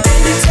grab it?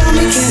 Baby, tell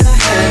me, can I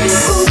have it?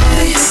 Ooh,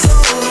 baby,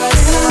 go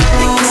right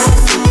now.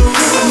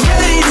 I'm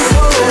ready to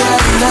go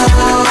right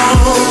now.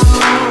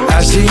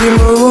 I see you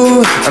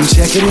move, I'm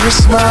checking your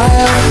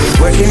smile.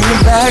 Working your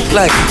back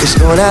like it's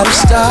going out of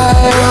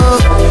style.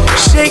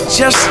 Shake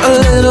just a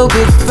little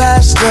bit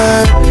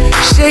faster.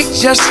 Shake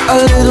just a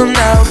little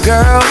now,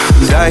 girl.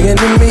 I'm dying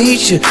to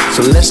meet you,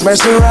 so let's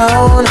mess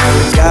around.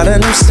 Got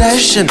an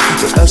obsession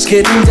with us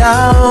getting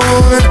down.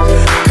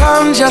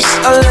 Come just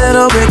a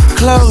little bit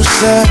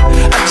closer.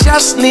 I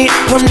just need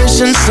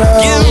permission, so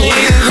give me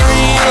the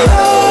green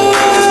light.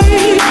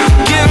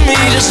 Give me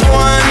just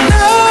one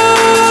night.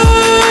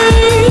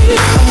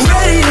 I'm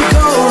ready to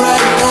go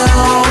right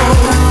now.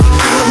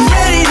 I'm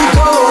ready to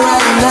go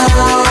right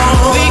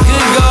now. We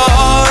could go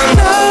all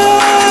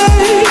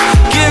night.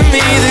 Give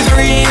me the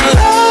green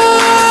light.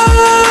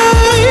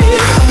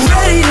 I'm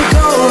ready to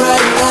go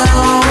right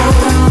now.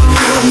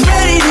 I'm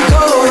ready to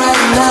go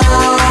right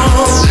now.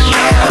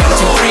 1,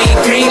 2,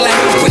 3, green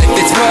light. Well, if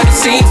it's what it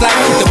seems like,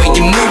 the way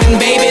you're moving,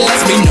 baby,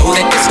 lets me know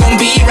that it's gonna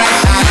be right.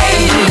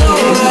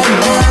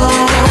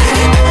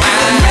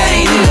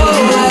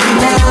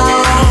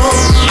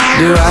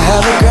 Do I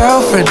have a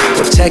girlfriend?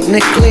 Well,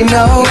 technically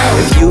no.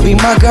 If you be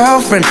my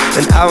girlfriend,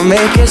 then I'll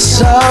make it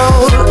so.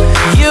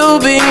 You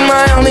be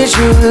my only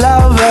true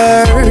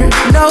lover.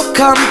 No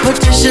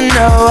competition,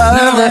 no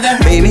other.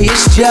 Maybe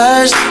it's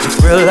just the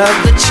thrill of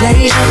the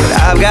chase, but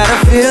I've got a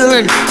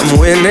feeling I'm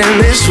winning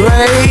this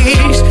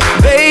race.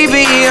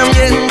 Baby, I'm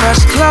getting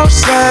much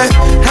closer.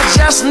 I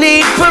just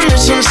need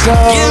permission, so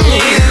give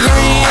me the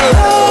green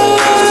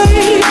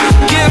light.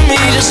 Give me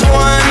just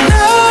one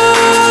night.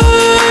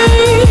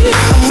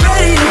 I'm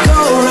ready to go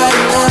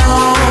right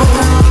now.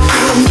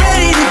 I'm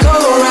ready to go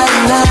right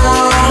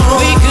now.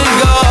 We could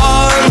go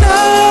all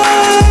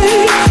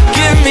night.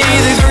 Give me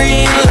the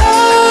green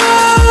light.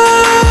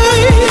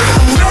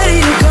 I'm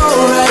ready to go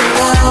right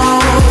now.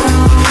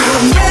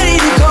 I'm ready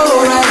to go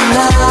right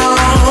now.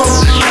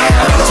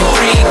 1, 2,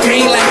 3,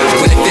 green light.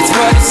 Well, if it's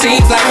what it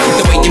seems like,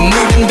 the way you're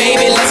moving,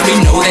 baby, lets me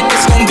know that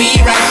it's gonna be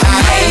right.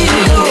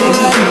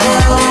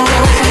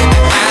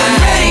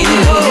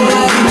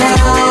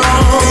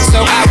 So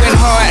I went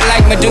hard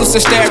like Medusa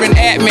staring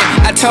at me.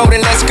 I told her,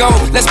 let's go,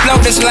 let's blow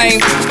this lame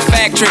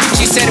factory.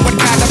 She said, what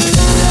kind of...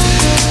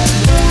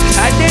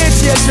 I did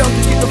see a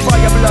Djjunky, keep the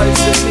fire blind,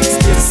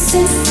 mixtape.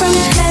 Sent from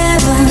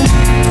heaven.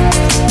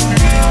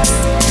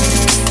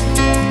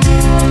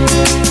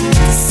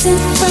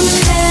 Sent from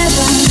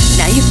heaven.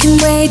 Now you can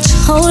wait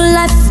your whole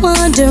life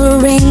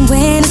wondering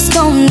when it's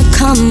gonna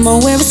come or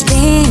where it's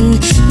been.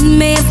 You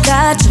may have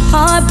got your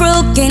heart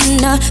broken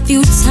a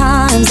few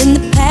times in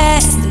the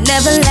past. It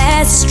never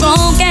lasts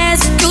strong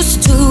as it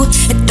used to.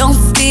 It don't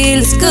feel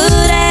as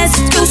good as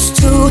it used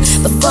to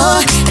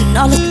before. And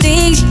all the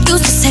things you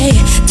used to say,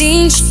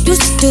 things you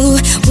used to do,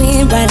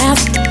 went right out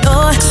the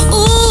door.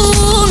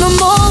 Ooh, no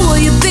more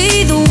will you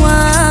be the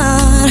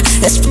one.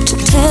 That's what you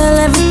tell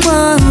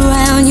everyone.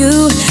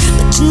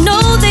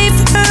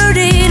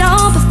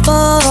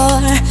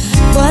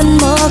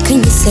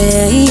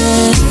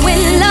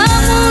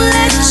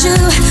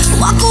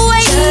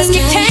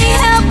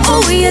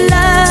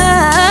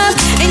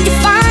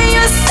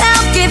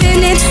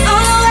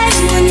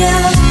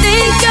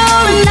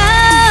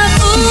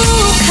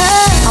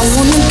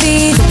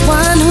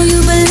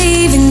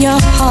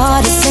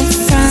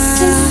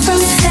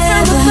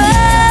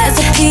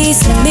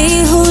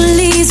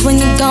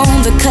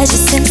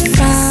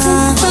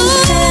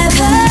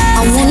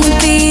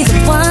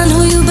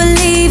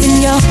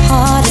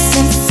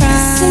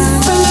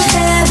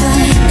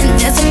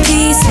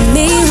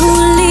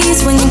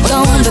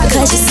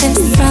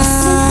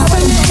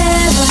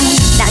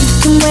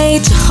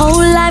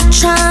 whole life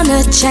trying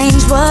to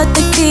change what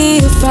they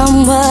feel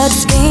from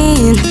what's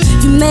been.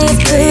 You may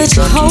have put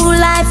your whole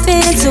life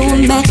into a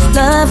man,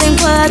 loving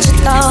what you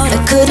thought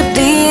it could have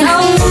been.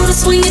 I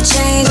notice when you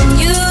change and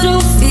you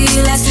don't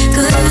feel as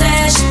good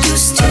as you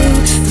used to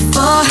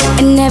before.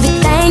 And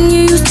everything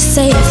you used to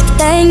say,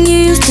 everything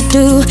you used to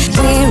do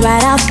went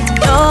right out the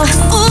door.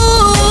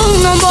 Ooh,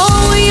 no more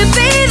will you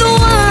be the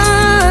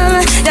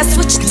one. That's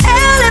what you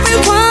tell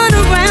everyone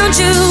around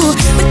you,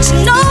 but you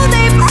know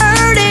they've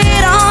heard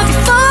it all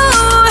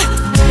before.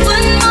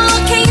 What more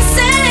can you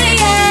say?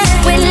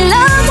 When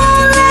love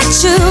won't let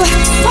you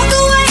walk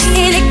away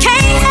and it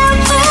can't help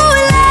who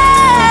it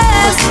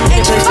loves,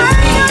 and you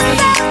find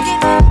yourself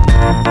giving.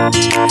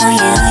 Oh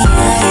yeah.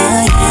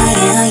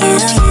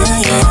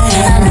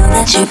 I know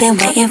that you've been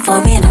waiting for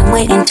it, I'm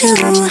waiting too.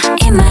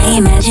 In my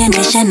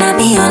imagination, I'll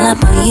be all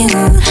up on you.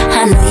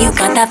 I know you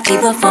got that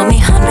fever for me,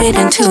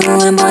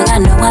 102. And boy, I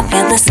know I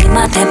feel the same,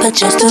 my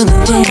temperature's through the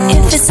roof.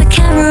 If it's a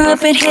camera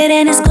up in here,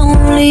 then it's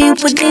only you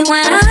with me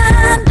when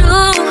I do.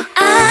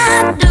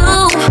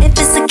 If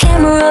it's a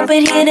camera up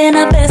in here, then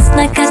I best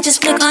like I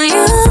just flick on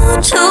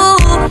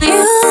YouTube.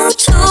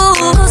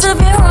 Close up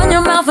your on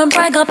your mouth and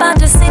brag about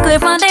the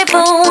secret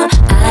rendezvous.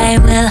 I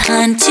will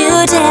hunt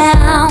you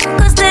down,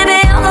 cause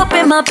baby, I'm up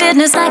in my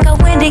business like a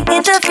windy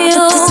interview.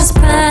 This is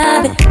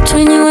private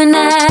between you and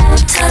I.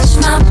 Touch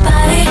my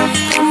body,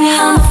 put me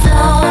on the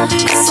floor,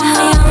 wrestle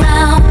me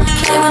around,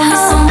 play with me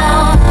some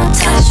more.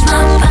 Touch my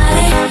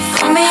body,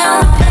 put me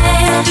on the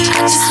bed.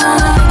 I just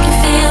wanna make you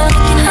feel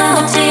like you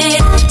know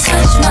it.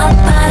 Touch my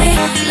body,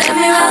 let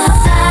me roll my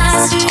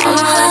thighs, all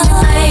around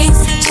your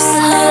waist, just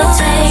a little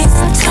taste.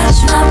 Touch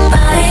my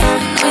body,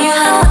 know you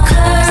have my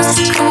curves.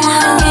 Come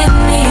on, give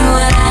me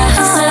what I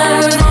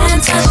deserve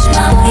and touch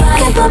my body.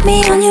 You can put me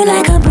on you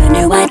like a brand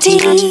new white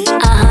tee.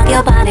 I hug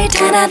your body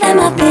tighter than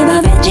my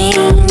favorite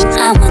jeans.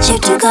 I want you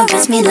to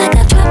caress me like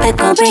a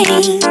tropical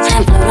breeze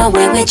and float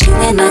away with you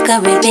in my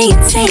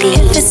Caribbean sea.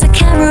 If it's a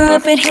camera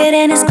up in here,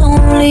 then it's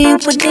only you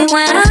with me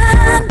when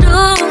I do.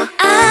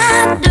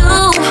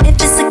 If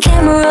it's a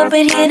camera up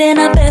in here, then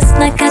I best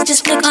like I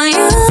just flick on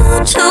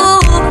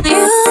YouTube.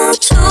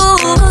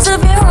 Close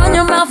up your on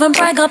your mouth and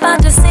brag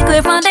about the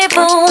secret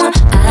rendezvous.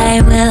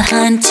 I will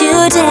hunt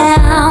you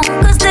down,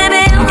 cause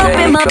baby, I'm up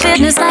in my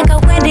business like a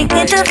windy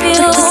interview.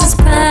 This is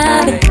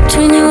private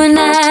between you and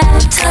I.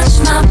 Touch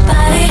my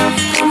body,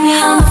 put me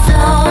on the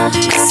floor,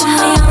 wrestle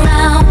me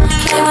around,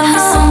 play with me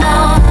some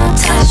more.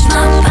 Touch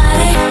my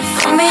body,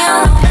 put me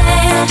on the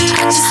bed.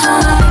 I just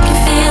wanna make you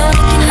feel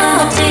like you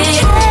know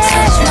it.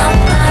 Touch my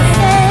body.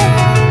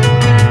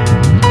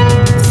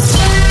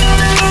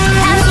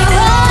 After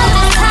all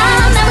the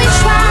time that we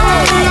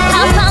tried,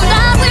 I found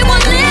out we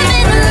were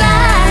living a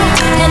lie.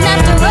 And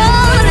after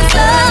all the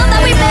love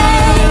that we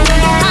made,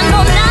 I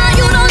know now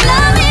you don't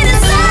love me the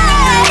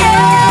same.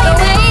 The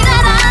way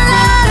that I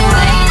love, the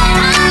way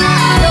that I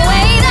love, the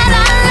way that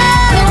I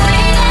love, the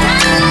way that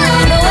I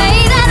love, the way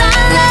that I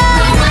love,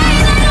 the way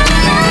that I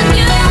love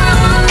you.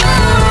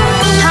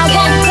 I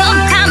woke up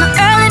kinda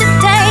early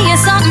today, and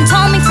something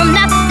told me from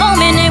that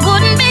moment it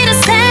wouldn't be the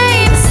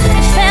same.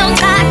 It felt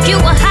like you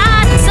were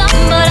hiding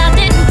something, but I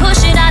didn't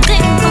push it, I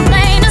didn't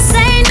complain or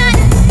say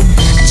nothing.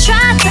 I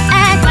tried to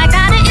act like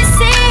I didn't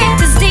see it,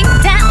 cause deep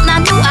down I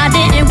knew I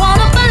didn't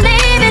wanna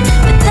believe it.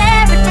 But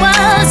there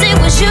it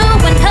was you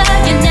and her,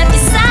 you left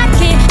your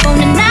sidekick on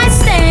the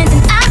nightstand.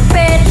 And I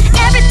read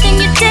everything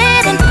you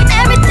did and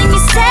everything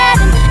you said,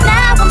 and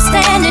now I'm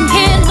standing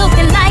here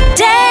looking like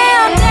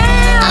damn.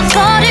 I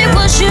thought it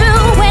was you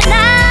and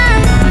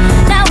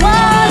now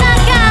all I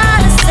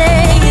gotta say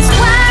is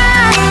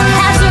why.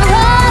 After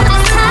all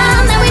this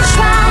time that we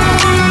tried,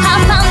 I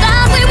found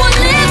out we were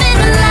living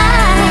a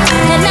lie.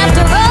 And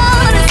after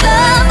all this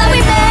love that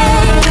we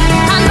made,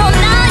 I know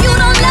now you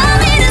don't love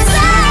me the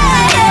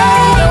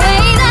same. The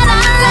way that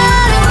I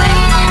love, the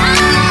way that I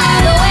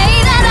love, the way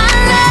that I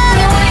love,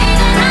 the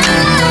way that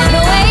I love,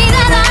 the way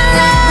that I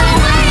love, the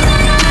way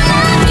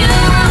that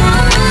I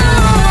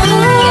love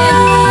you.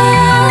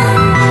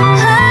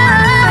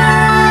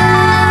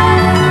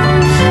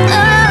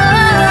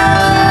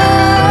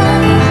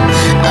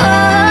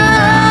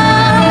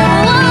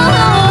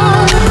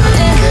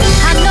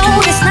 I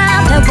notice now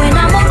that when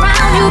I'm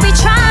around, you be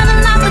trying to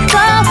knock the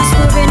door,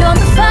 whispering on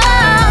the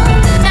phone.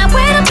 Now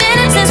wait a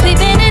minute, since we've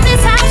been in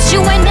this house, you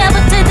ain't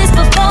never did this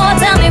before.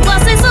 Tell me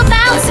what's this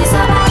about?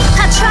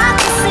 I tried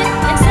to sit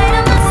and say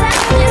to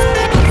myself,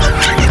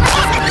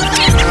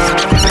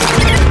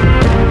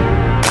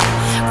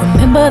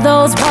 remember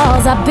those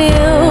walls I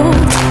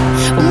built?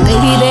 Well,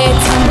 maybe they're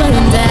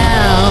tumbling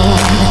down,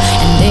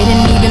 and they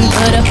didn't even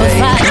put up a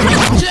fight.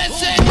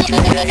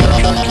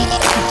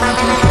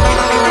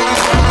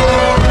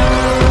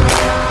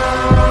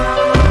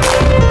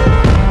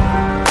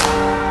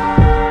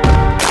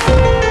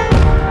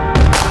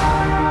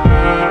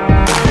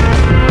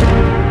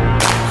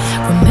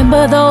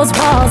 Remember those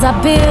walls I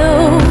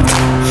built?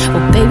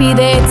 Well, baby,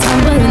 they're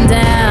tumbling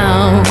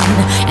down,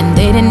 and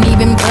they didn't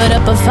even put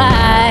up a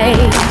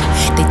fight.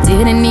 They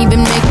didn't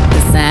even make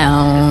the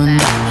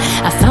sound.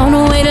 I found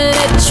a way to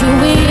let you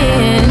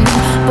in,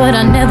 but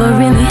I never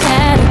really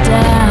had a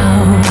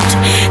doubt.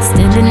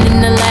 Standing in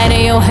the light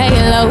of your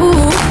halo,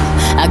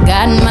 I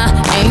got my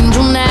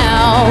angel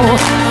now.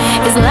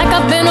 It's like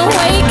I've been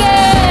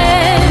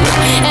awakened.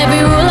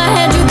 Every rule I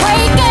had you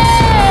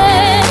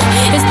breaking.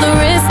 It's the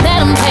risk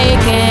that I'm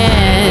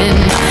taking.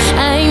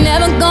 I ain't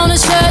never gonna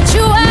shut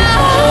you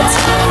out.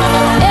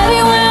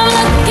 Everywhere I'm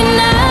looking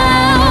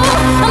now,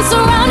 I'm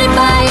surrounded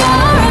by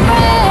your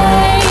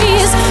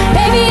embrace.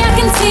 Baby, I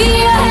can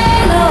see your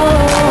halo.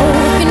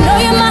 You know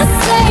you're my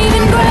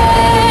saving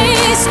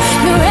grace.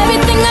 You're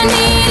everything I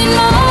need and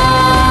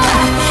more.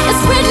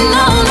 It's written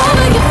all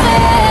over your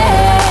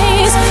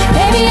face.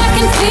 Baby, I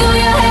can feel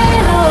your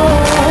halo.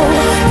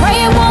 Pray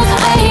it won't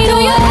fade.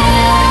 Oh, your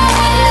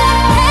halo,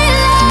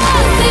 halo,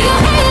 see your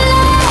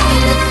halo,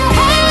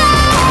 halo,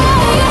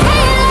 your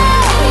halo,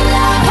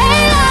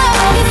 halo,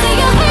 you see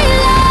your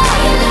halo,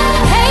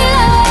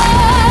 halo.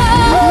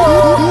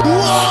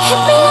 Hit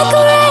me like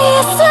a ray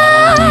of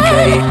sun,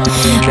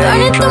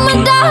 burning through my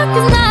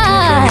darkest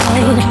night.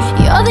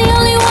 You're the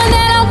only one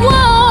that I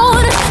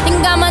want,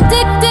 think I'm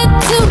addicted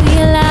to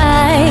your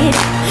light.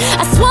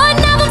 I swore I'd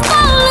never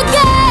fall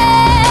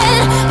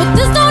again, but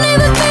this don't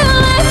even feel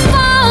like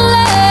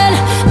falling.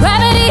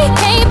 Gravity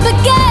can't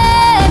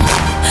begin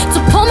to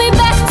pull me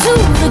back to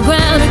the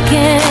ground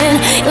again.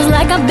 It's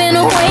like I've been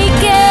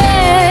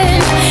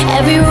awakened.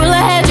 Every rule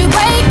I had you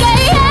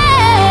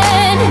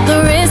breaking. The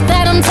risk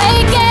that I'm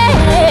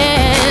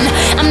taking,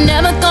 I'm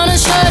never gonna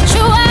shut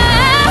you out.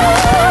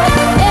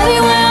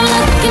 Everywhere I'm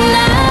looking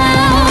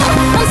now,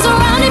 I'm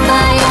surrounded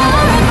by your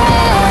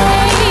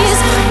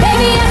embrace.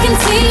 Baby, I can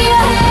see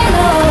your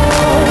halo.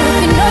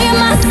 You know you're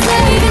my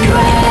saving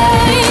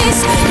grace.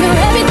 You're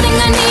everything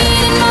I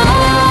need and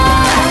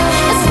more.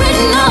 It's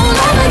written all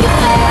over your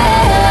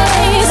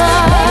face.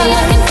 Baby,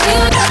 I can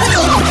feel it.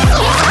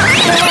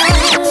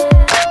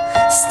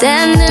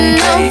 Standing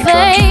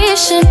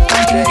ovation.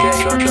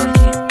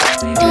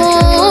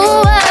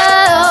 Ooh,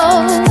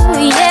 oh,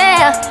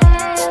 yeah.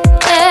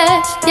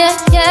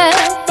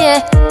 Yeah.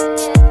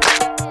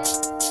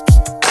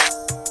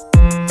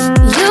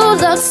 You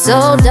look so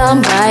dumb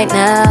right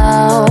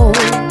now.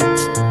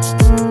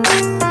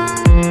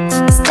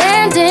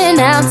 Standing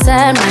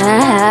outside my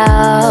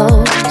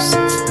house,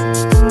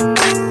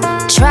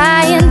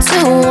 trying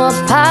to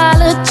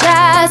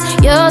apologize.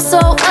 You're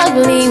so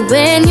ugly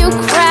when you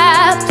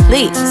cry.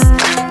 Please,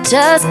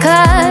 just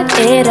cut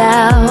it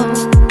out.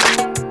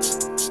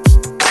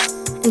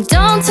 And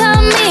don't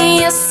tell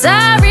me you're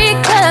sorry,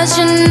 'cause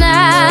you're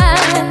not.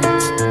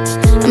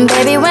 And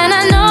baby, when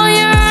I know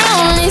you're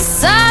only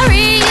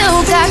sorry you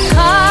got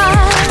caught.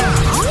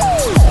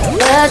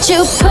 But you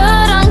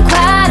put on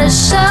quite a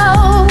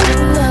show,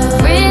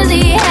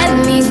 really had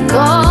me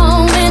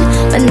going.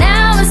 But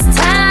now it's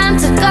time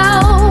to go.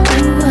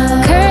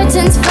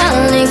 Curtains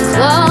finally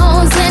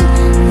closing.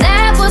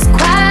 That was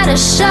quite a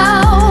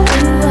show,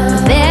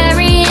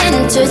 very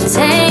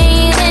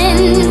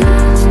entertaining.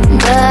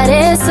 But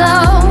it's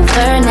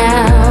over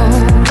now.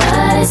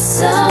 But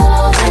it's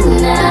over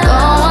now. Go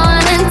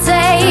on and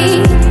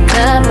take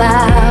a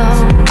bow.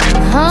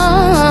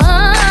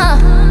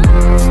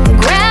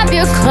 Grab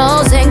your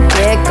clothes and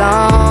get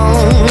gone.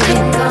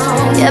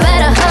 You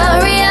better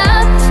hurry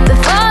up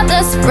before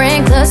the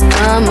sprinklers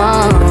come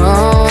on.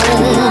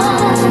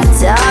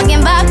 Talking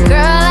about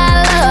girl, I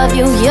love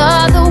you,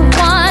 you're the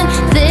one.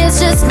 This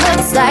just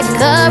looks like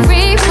a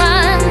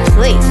rerun.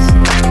 Please,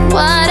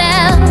 what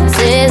else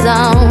is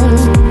on?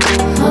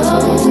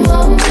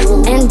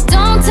 And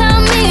don't tell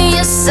me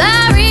you're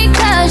sorry,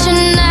 'cause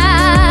you're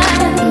not.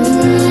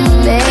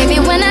 Baby,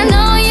 when I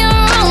know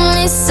you're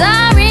only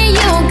sorry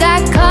you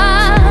got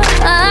caught.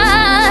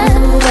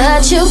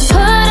 But you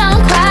put on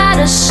quite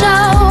a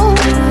show,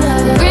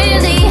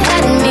 really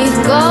had me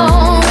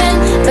going.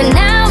 But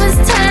now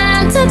it's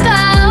time to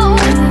go.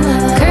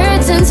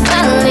 Curtains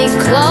finally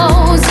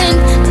closing.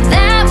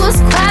 That was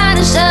quite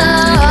a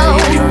show,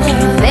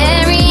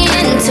 very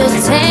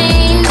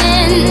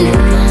entertaining.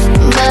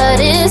 But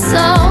it's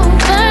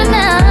over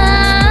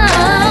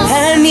now.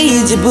 I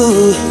need you,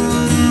 boo.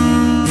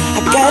 I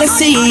gotta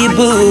see you,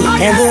 boo.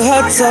 And the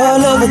hearts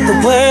all over the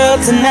world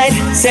tonight.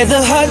 Say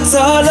the hearts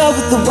all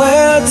over the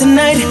world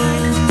tonight.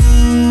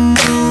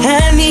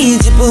 I need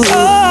you, boo.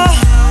 Oh,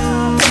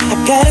 I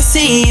gotta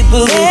see you,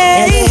 boo.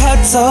 And the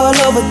hearts all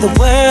over the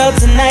world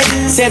tonight.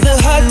 Say the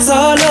hearts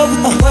all over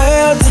the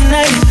world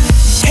tonight.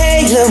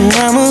 Hey, little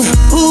mama,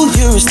 ooh,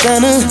 you're a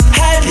stunner.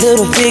 Hot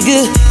little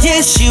figure,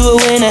 yes, you a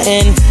winner.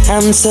 And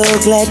I'm so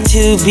glad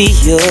to be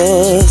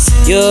yours.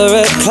 You're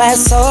a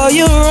class all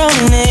your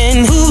own.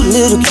 And ooh,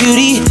 little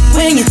cutie,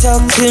 when you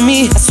talk to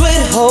me, I swear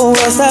the whole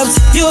world stops.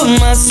 You're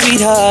my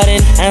sweetheart,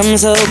 and I'm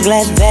so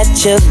glad that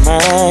you're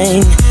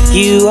mine.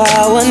 You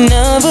are one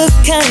of a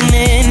kind,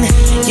 and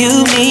you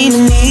mean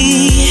to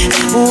me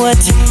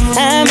what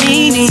I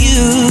mean to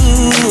you.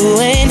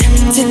 And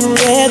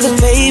together,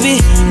 baby,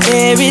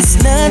 there is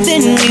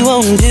nothing we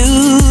won't do.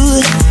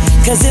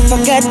 'Cause if I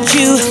got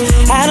you,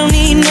 I don't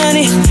need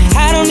money,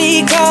 I don't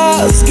need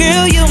cars.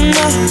 Girl, you're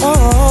my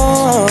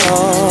all.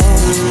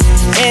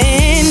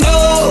 And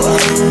oh,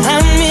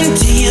 I'm in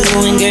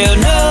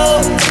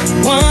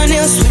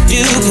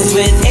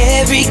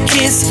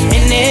kiss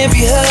and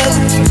every hug.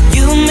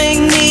 You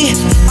make me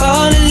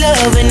fall in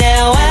love, and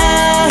now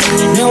I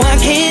know I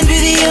can't be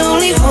the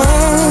only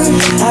one.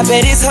 I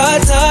bet it's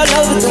hearts all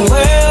over the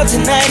world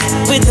tonight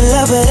with the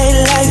love of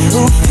their life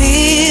who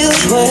feel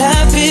what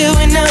I feel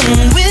when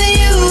I'm with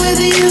you, with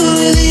you,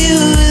 with you,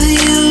 with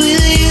you,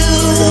 with you,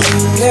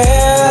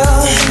 girl.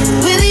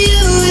 With you,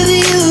 with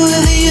you,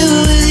 with you,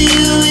 with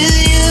you, with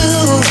you.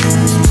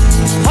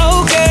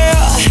 Oh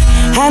girl,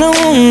 I don't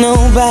want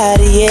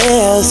nobody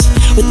else.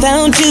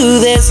 Without you,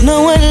 there's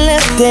no one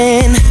left,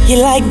 and you're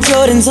like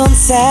Jordans on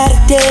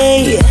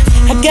Saturday.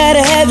 I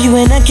gotta have you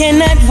and I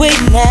cannot wait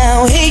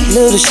now. Hey,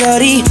 little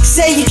shorty,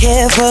 say you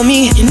care for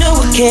me. You know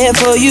I care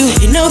for you.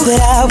 You know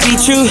that I'll be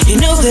true. You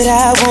know that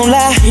I won't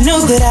lie. You know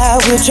that I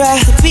will try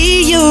to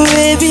be your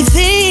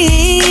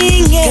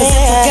everything, yeah. 'Cause if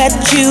I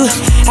got you,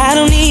 I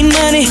don't need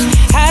money,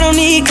 I don't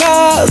need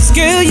cars.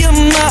 Girl, you're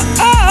my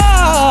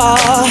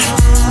all.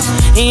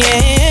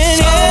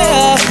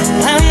 Yeah,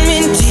 I'm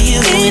into you,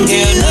 and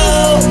girl,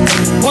 no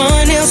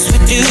one else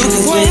would do.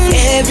 'Cause with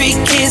every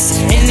kiss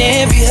and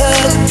every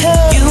hug,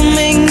 you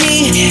make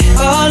me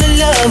fall in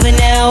love, and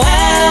now I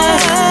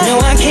know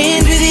I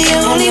can't be the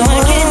only one.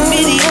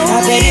 I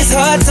bet it's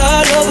hearts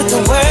all over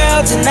the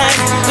world tonight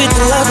with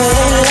the love of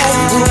their life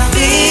who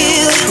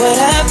feel what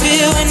I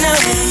feel when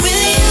I'm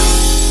with you.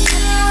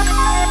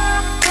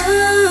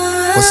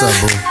 What's up,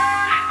 boo?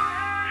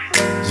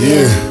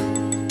 Yeah.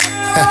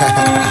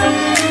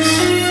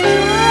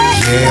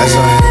 Yeah, that's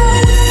right.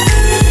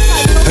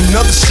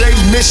 Another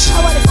shady mission.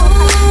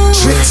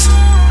 Tricks.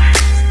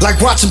 Like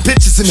watching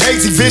pictures in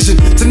hazy vision.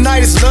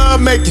 Tonight is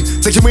love making.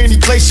 Take you any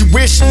place you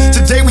wish.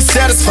 Today we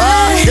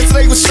satisfied.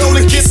 Yesterday was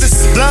stolen kisses.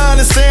 Blind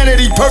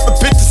insanity.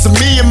 Perfect pictures of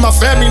me and my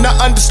family not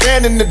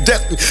understanding the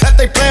depth that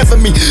they plan for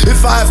me.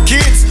 If I have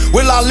kids,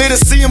 will I live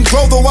to see them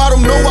grow? Though I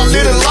don't know, I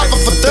live a life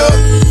of a thug.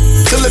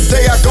 Till the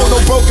day I go, no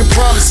broken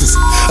promises.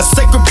 A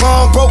sacred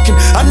bond broken.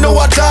 I know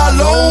I die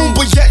alone,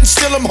 but yet and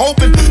still I'm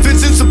hoping.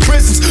 Visions of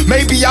prisons,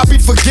 maybe I'll be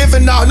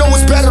forgiven. I know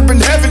it's better in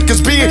heaven,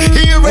 'cause being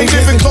here ain't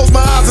living. Close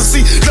my eyes and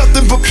see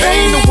nothing but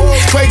pain. The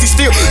world's crazy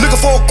still,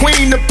 looking for a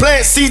queen to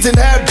plant seeds and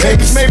have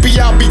babies. Maybe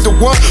I'll be the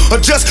one, or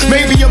just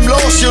maybe I'm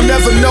lost. You'll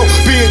never know,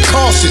 being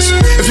cautious.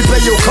 If you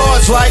play your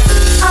cards right,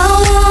 I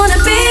wanna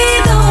be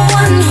the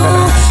one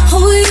who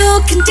you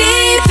can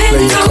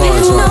depend on.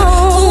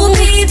 Who'll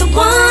be the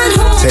one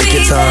who'll take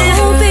your time.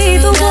 Who'll be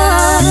the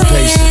one. Be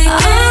patient.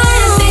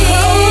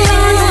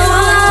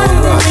 Don't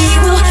rush. We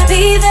will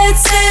be there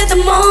till the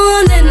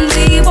morning.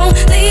 We won't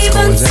leave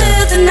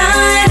until the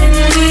night, and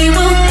we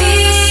will be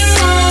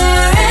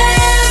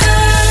forever.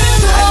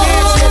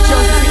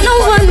 No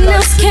one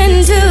else can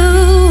do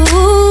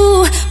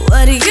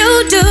what you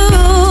do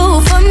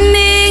for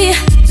me.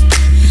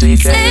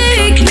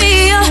 Take me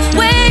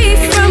away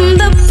from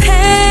the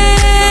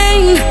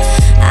pain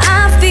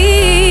I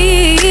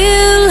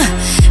feel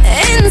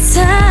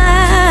inside.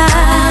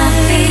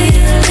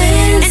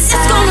 And it's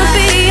gonna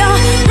be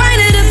alright,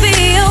 it'll be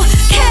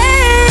okay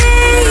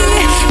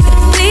if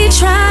we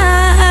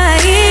try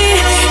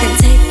and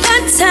take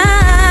our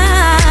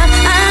time.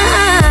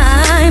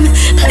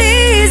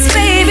 Please,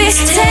 baby,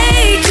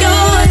 take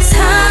your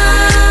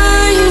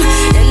time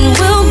and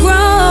we'll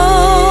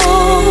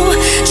grow.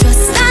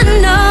 Trust, I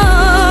know.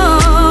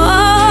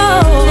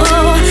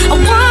 I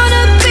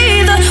wanna be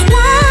the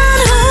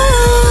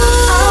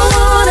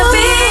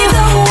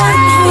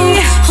one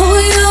who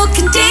you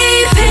can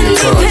depend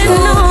on.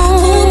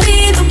 Who'll be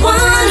the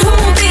one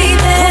who'll be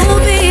there.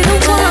 Who'll be the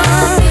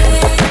one.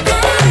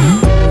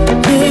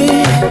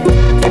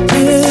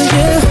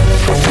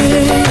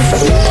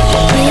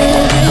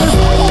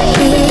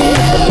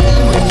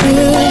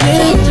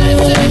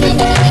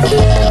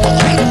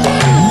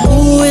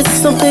 Ooh, it's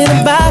something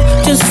about,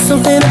 just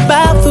something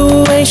about the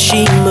way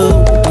she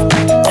moves.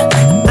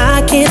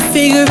 I can't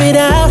figure it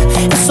out.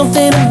 It's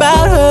something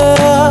about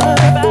her.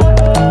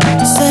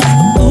 Say,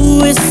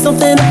 ooh, it's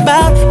something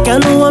about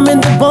kind of woman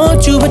that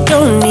wants you but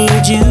don't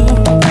need you.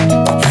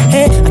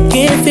 Hey, I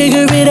can't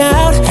figure it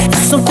out.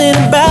 It's something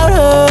about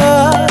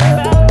her.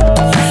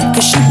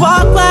 'Cause she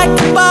walk like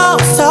a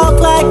boss, talk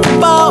like a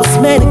boss,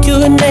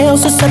 manicure and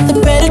nails, just set the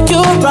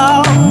pedicure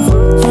off.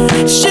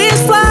 She's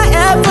fly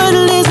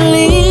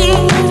effortlessly,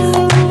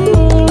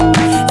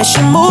 and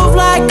she move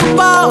like a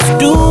boss,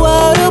 do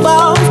what a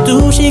boss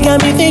do. She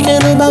got me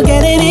thinking about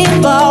getting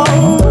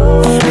involved.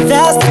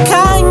 That's the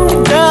kind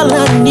of girl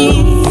I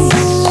need.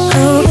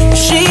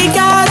 She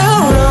got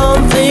her own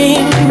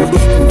thing,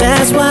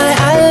 that's why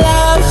I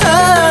love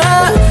her.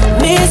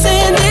 Miss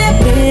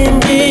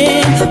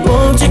Independent,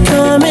 won't you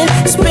come and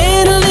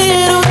spend a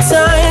little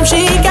time?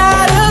 She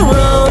got her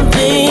own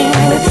thing,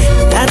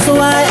 that's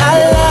why I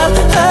love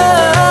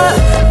her.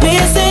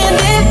 Miss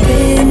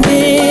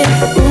Independent,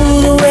 ooh,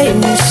 the way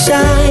you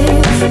shine.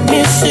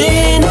 Miss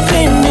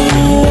Independent,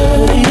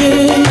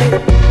 yeah,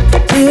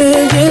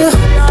 yeah, yeah.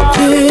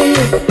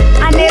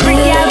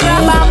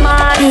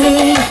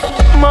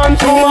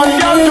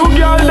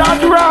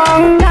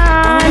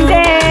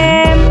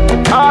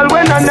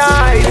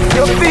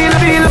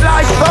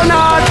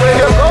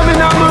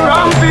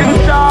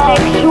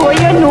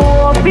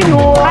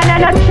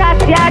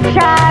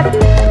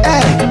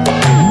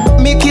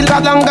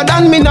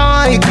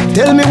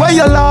 way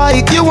you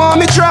like. You want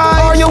me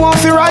try, or you want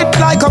to ride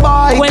like a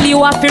bike? Well,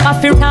 you have to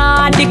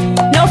hard dick,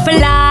 no for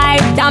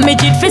life.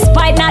 Damage it for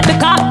spite, not the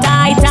cop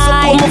tight. So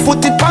come and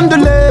put it on the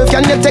left,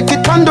 can you take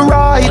it on the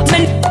right?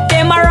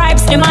 Them a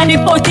ripes, them and the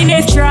put in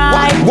a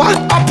try. What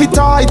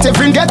appetite,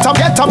 every get a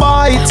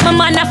bite. My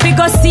man a fi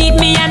go seat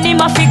me and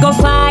him a fi go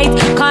fight.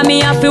 Call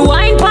me a fi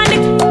wine pon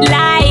it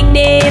like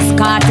this.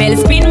 Cartel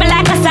spin me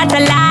like a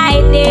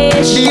satellite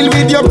dish. Deal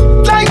with your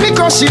like me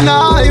crushing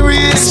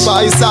iris.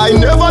 Spice, I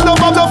never love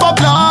up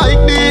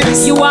like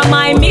this. You are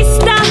my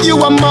mister, you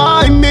are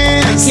my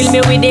miss. Kill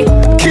me with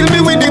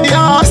it, the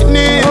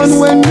arsonist. And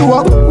when you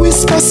a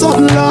whisper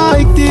something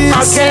like this,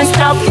 I can't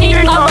stop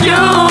hearing of you.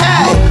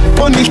 Hey,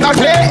 punish that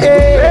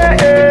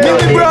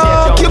me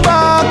broke your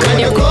back. When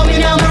you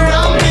coming, I'm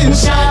around in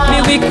shot.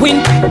 Me we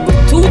queen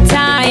 2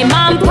 time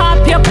and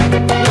pop you.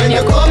 When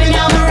you coming,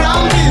 I'm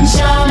around in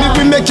shot. Me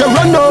we make you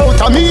run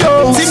out of me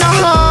house in a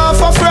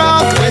half a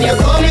frack. When you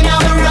coming,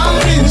 I'm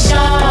around in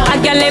shot. I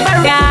can live a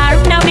rare,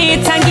 now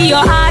need to give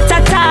your heart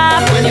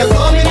attack. When you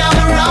coming, I'm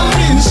around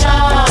in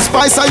shot.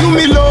 Spice, are you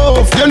me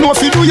love? You know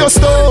if you do your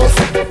stuff.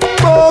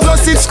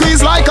 Bogus it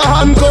squeeze like a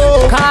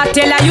handcuff.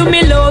 Cartel, are you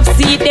me love?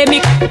 See them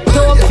me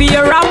talk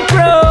fear and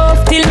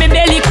proof till me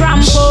belly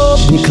cramp up.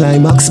 The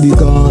climax be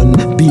gone,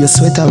 be a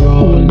sweater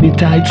round me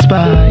tight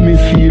spy. Me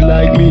feel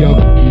like me up.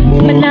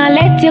 Me nah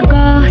let you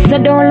go, so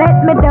don't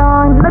let me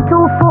down. My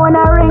 2 phone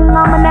a ring,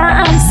 I'm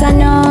nah answer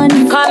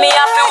none. Call me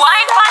off the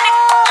wine pan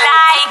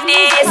like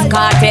this.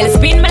 Cartel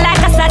spin me like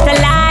a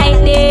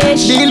satellite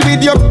dish. Deal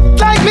with you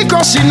like me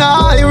crushing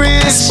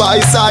iris.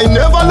 Spice, I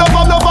never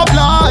love up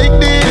like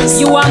this.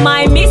 You are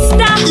my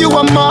mister, you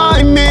are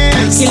my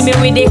miss. Kill me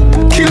with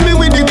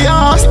it, the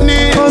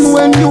arsonist. And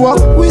when you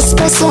a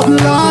whisper something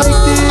like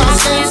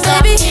this,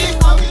 baby.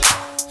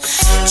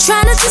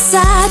 Trying to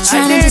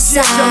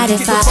decide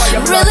if I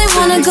really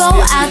wanna go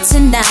out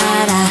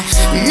tonight.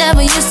 I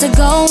never used to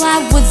go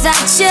out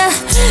without you.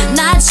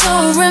 Not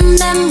sure,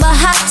 remember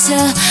how to.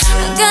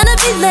 Gonna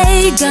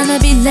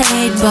be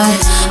late, but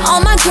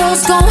all my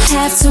girls gon'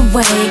 have to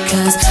wait.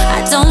 Cause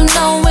I don't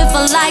know if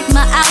I like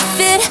my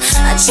outfit.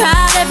 I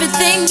tried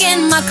everything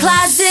in my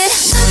closet.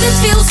 Nothing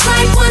feels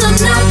right when I'm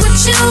not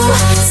with you.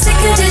 Sick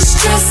of this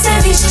dress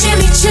and these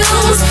Jimmy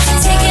Choos.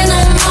 Taking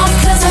them off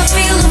cause I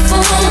feel a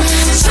fool.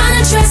 Trying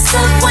to dress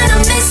up when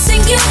I'm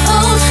missing you.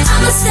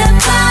 I'ma step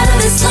out of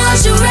this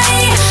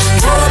lingerie.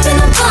 Caught up in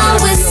a bar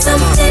with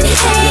something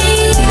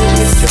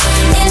haze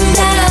in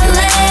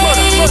LA.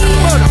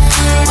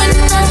 With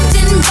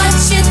nothing but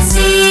your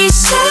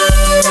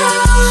t-shirt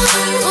on.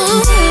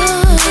 Ooh,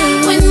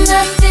 with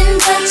nothing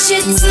but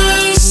your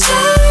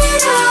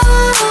t-shirt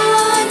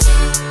on.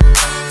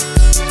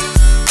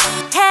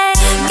 Hey,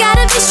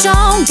 gotta be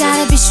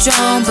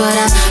strong, but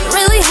I'm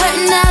really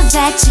hurting now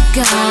that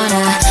you're gone.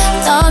 I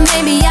thought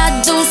maybe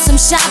I'd do some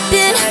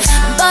shopping,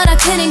 but I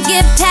couldn't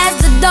get past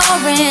the door.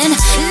 And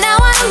now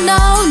I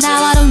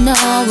don't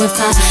know if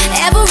I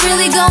ever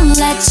really gonna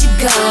let you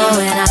go.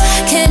 And I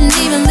couldn't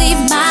even leave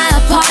my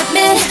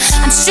apartment.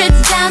 I'm stripped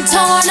down,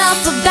 torn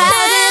up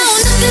about it.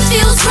 Nothing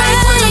feels right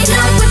when I'm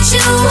not with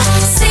you.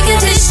 Sick of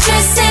this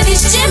dress and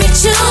these Jimmy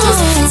Choos.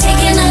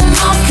 Taking them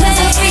off cause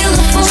I feel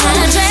a fool. Trying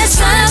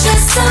to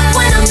dress up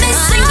when I'm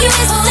missing you.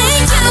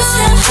 I'ma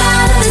step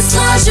out of this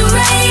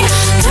lingerie.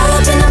 Caught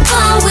up in a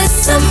bar with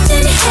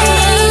something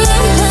haze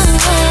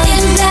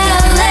in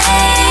LA.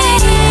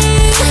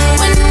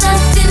 With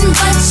nothing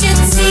but your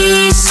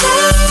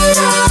t-shirt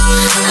on.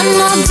 I'm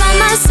all by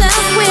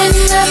myself with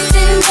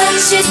nothing but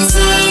your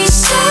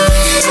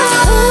t-shirt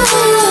on.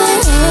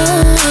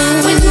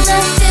 With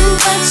nothing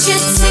but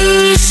your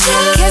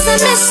t-shirt. Cause I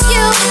miss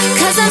you.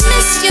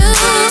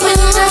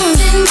 With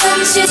nothing but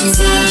your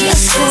t-shirt.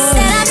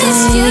 Said I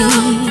miss you.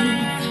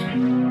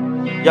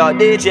 Yo,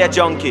 DJ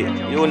Djjunky,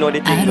 you know the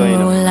thing going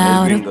on. I roll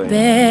out of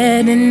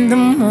bed in the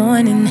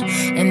morning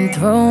and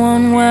throw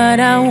on what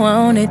I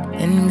wanted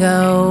and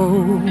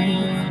go.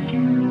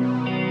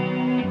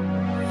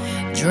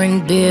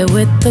 Drink beer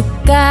with the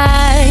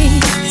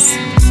guys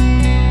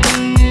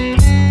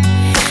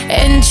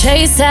and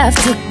chase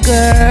after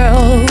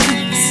girls.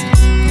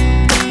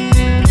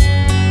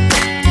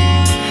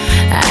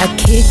 I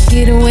kick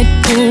it with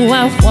who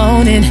I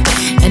wanted,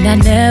 and I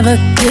never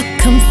get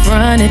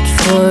confronted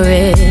for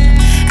it.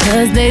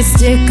 Cause they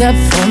stick up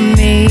for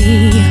me.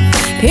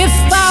 If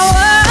I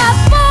were a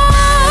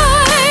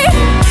boy,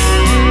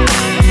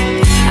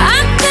 I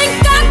think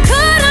I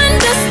could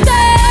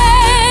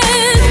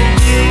understand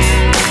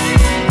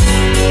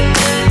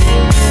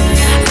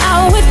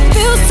how it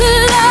feels to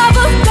love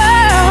a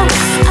girl.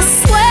 I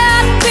swear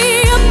I'd be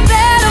a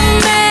better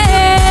man.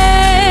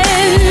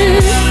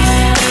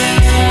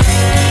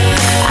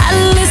 I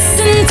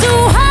listen to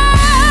her.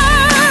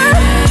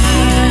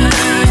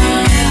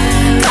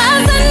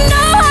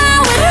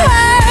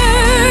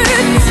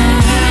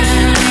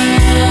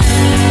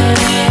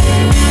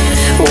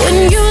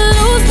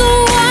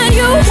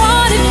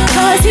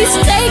 He's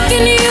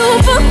taking you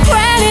for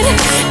granted,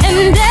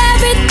 and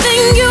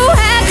everything you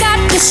had got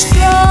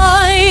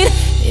destroyed.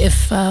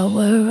 If I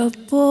were a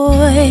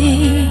boy,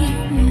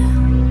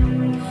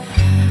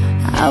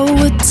 I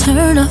would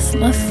turn off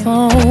my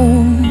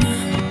phone.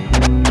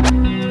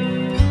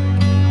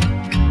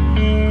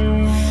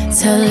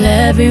 Tell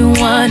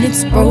everyone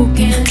it's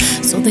broken,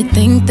 so they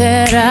think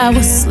that I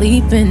was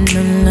sleeping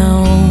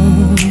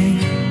alone.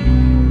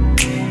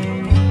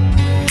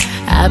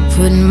 I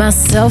put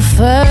myself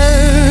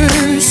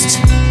first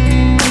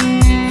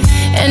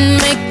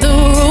and make the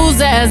rules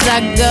as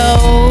I go.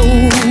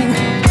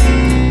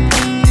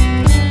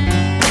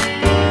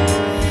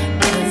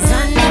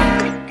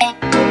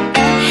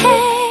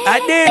 I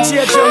did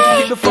Djjunky,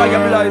 keep the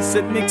fire blind,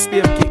 said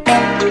Mixtape kick.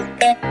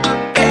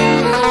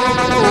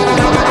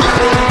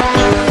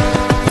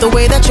 The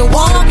way that you're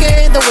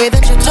walking, the way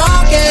that you're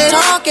talking,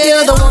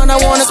 you're the one I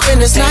wanna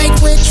spend this night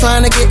with.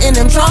 Trying to get in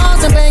them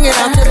drawers and bang it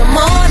out till the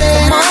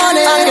morning.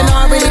 I can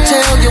already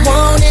tell you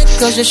want it,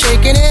 cause you're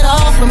shaking it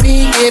off for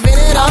me, giving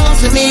it all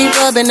to me,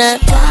 rubbing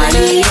that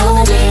body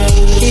on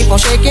me. Keep on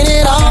shaking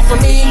it off for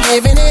me,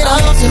 giving it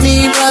all to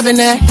me, rubbing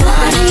that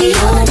body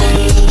on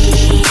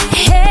me.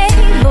 Hey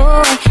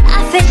boy,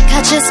 I think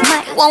I just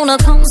might wanna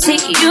come see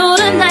you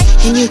tonight,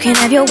 and you can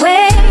have your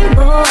way,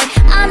 boy.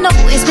 I know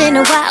it's been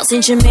a while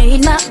since you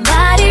made my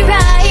body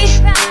right.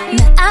 Now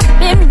I've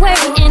been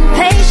waiting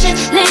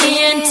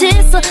patiently,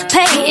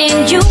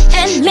 anticipating you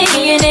and me,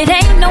 and it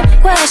ain't no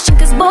question,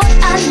 cause boy,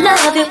 I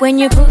love it when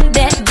you put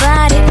that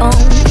body on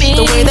me.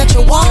 The way that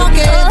you're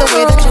walking, the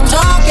way that you're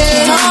talking,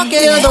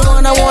 you're the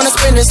one I wanna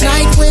spend this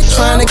night with.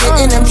 Trying to get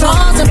in them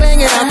drawers and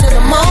bang it out till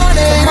the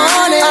morning.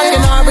 I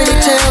can already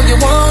tell you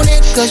want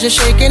it, cause you're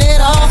shaking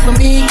it off for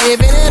me,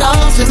 giving it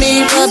all to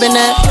me, rubbing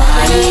that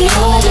body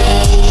on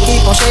me.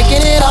 Keep on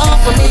shaking it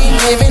off for me,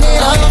 giving it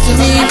all to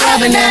me,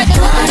 rubbing that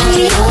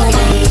body on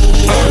me.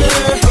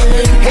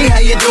 Hey,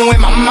 how you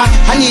doing, mama?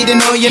 I need to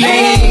know your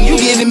name. You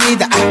giving me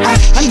the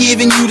I'm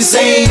giving you the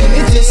same.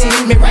 It just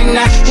hit me right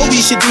now. What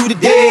we should do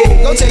today?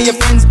 Go tell your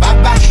friends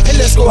bye-bye and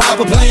let's go hop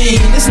a plane.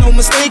 There's no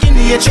mistaking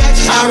the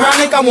attraction.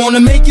 Ironic, I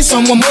wanna make you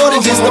someone more than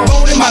just a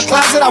boat in my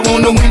closet. I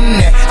wanna win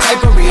that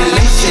type of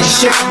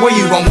relationship where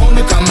you gon'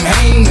 wanna come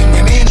hang when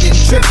your man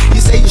didn't trip.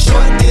 You say you're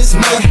short this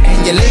month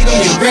and you late on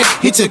your rent.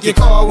 He took your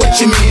car, what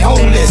you mean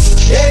homeless?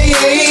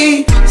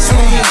 Yeah,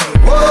 swing.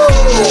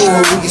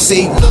 Whoa, you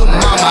say, look,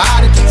 mama,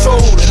 out of control,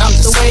 and I'm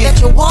just the way saying.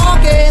 that you're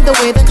walking, the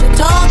way that you're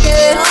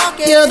talking,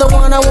 you're the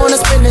one I wanna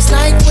spend this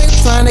night with.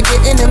 Trying to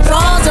get in them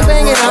drawers and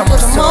bang it out till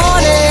the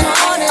morning.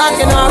 I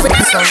can already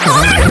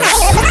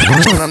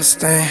don't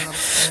understand.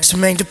 She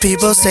make the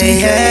people say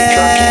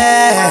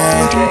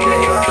yeah,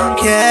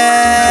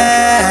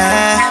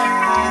 yeah.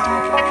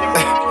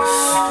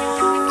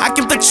 I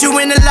can put you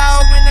in a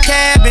log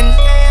cabin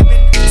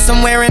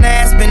somewhere in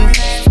Aspen.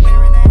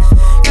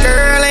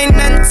 Girl, ain't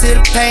nothing to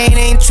the pain,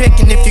 ain't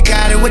tricking if you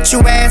got it, what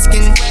you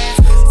asking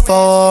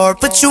for.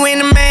 Put you in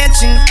a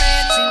mansion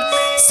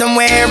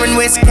somewhere in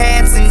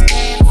Wisconsin.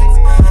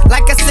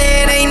 Like I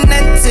said, ain't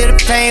nothing to the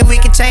pain, we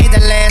can change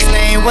the last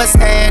name, what's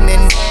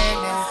happening?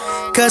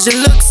 Cause you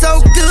look so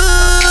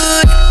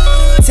good,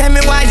 tell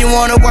me why you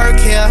wanna work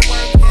here.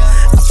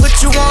 I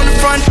put you on the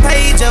front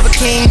page of a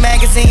King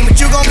magazine, but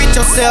you gon' get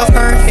yourself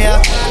hurt here.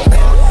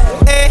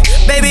 Hey,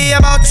 baby, I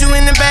brought you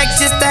in the back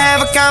just to have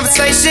a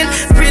conversation.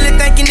 Really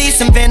think you need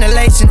some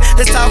ventilation.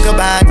 Let's talk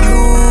about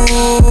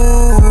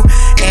you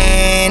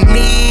and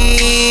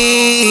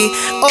me.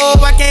 Oh,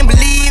 I can't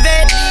believe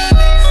it.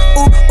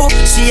 Ooh,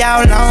 she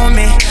all on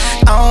me,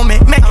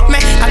 man.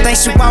 I think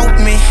she want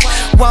me.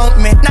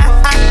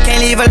 Nah, I can't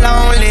leave her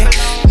lonely.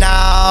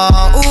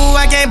 Nah, ooh,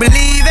 I can't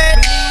believe it.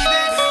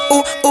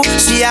 Ooh,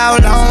 she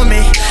all on me,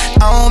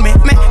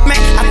 man.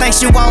 I think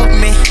she want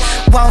me.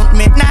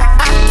 Nah,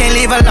 I can't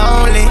leave her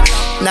lonely.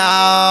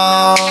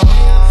 No,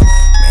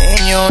 man,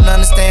 you don't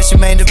understand. She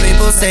made the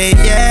people say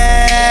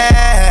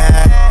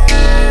yeah,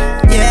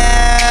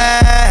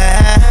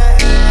 yeah,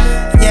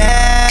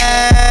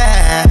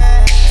 yeah.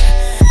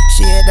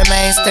 She hit the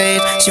main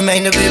stage. She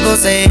made the people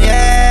say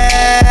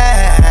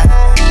yeah,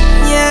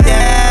 yeah,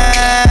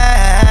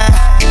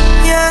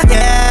 yeah,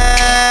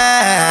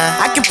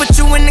 yeah. I can put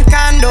you in the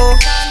condo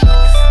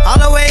all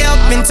the way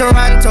up in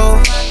Toronto.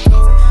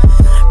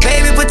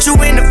 Baby, put you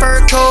in the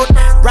fur coat,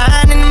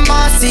 riding in the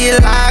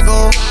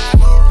Murcielago.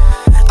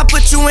 I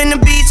put you in the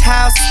beach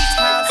house,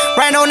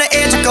 right on the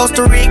edge of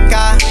Costa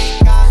Rica.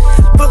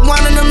 Put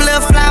one of them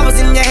little flowers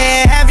in your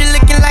hair, have you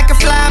looking like a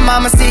fly,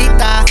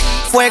 mamacita.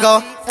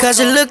 Fuego, cause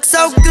you look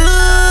so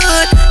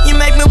good, you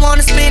make me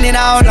wanna spin it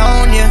all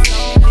on you.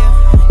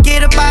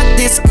 Get up out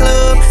this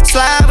club,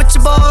 slide with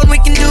your boy, we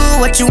can do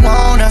what you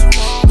wanna.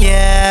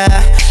 Yeah,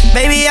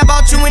 baby, I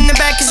bought you in the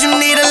back cause you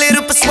need a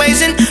little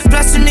persuasion,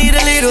 plus you need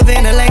a little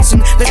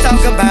ventilation. Let's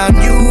talk about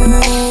you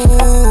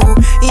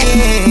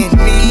and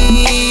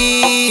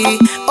me.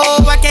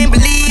 Oh, I can't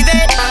believe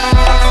it.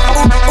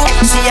 Ooh,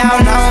 she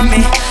all on me,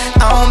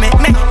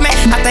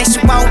 man. I think she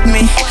want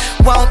me.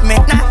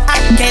 Nah, I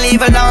can't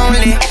leave her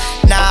lonely.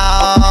 No,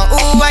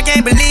 ooh, I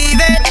can't believe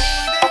it.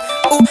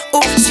 Ooh,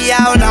 she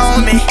all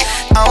on me,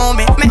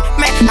 man.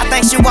 I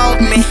think she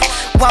want me.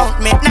 Nah,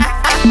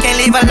 I can't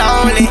leave her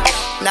lonely.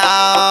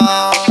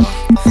 No,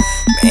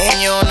 man.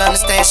 you don't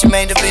understand, she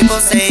made the people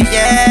say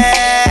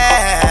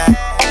yeah,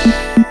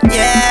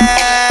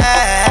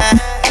 yeah,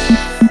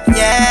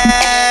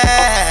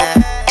 yeah.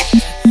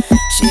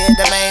 She hit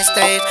the main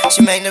stage,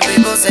 she make the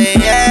people say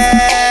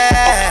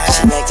yeah.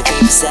 She make the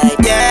people say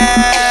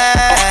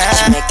yeah.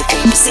 She make the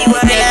people say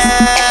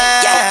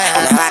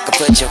yeah. Now I can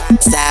put your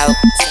style,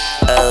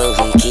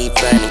 and keep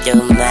running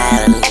your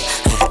mouth.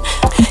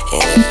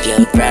 And if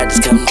your brothers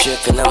come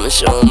tripping, I'ma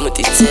show 'em what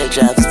these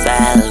teardrops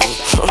follow.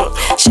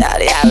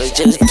 Shawty, I was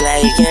just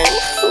playing,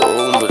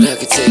 but I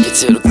could take it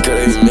to the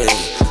pavement.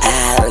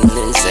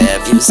 Island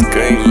have you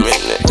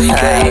screaming.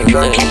 I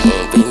won't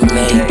be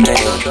making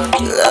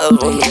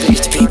love on the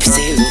beach. The people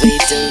say what we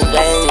doing.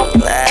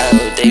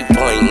 Now they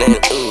pointing,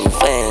 ooh,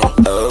 man.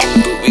 Oh,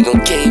 but we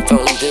gon' keep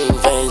on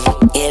doing.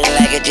 Yeah,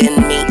 like a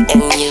gin, me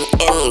and you,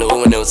 and no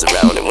one else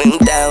around. It went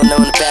down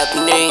on the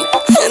balcony,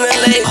 and the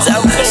legs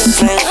out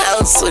moving,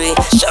 how sweet.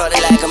 Shorty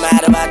like I'm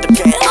out about the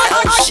pen.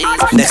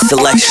 Next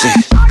selection.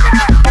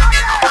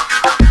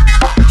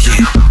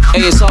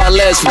 Hey, it's all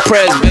Les for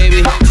Prez,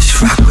 baby.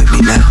 Just rock with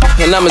me now.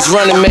 And I'm just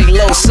running, make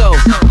low so,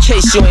 in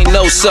case you ain't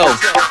know so.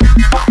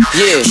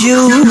 Yeah.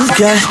 You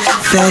got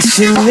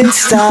fashion and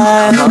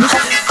style.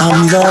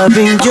 I'm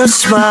loving your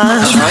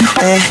smile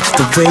and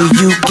the way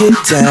you get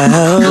down.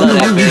 Love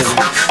that, baby.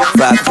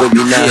 Rock with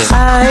me now.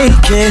 I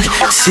can't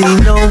see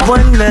no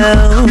one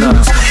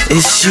else.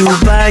 It's you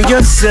by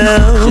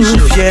yourself,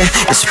 yeah,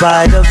 in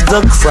spite of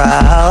the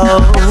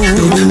crowd.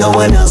 Baby, no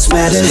one else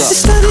matters. It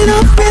started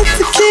off with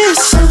the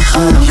kiss,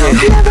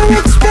 never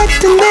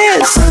expecting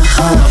this.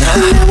 And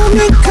now I'm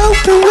in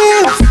coping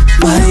with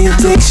my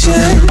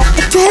addiction.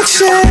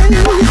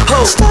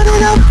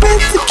 Started off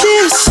with the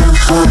kiss,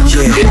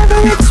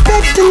 never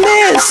expecting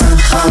this.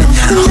 And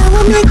now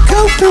I'm in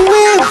coping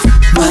with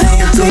my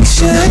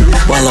addiction.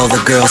 While all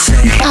the girls say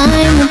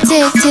I'm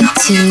addicted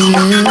to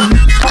you.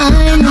 I'm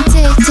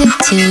addicted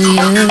to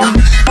you.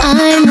 I'm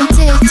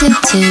addicted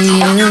to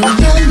you.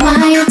 You're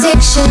my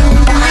addiction.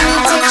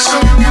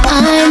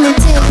 I'm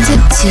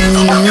addicted to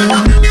you.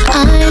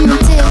 I'm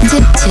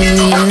addicted to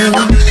you.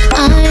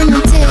 I'm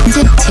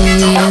addicted to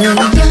you.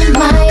 You're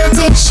my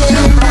addiction.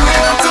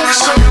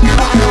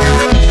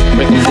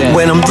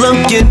 when I'm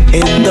looking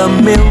in the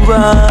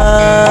mirror,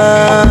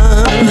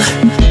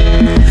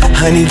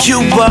 honey, you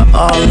are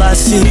all I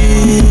see.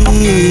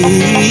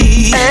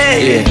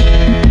 Hey.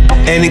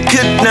 And it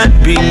could not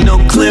be no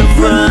clearer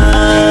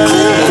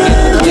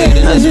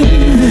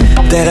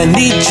that I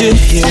need you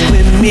here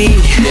with me.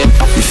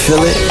 You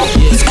feel it?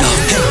 Let's go.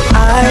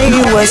 I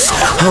was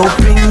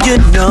hoping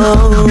you'd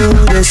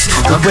notice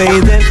the way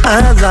that I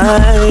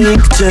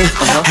like to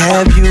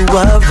have you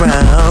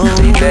around.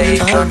 DJ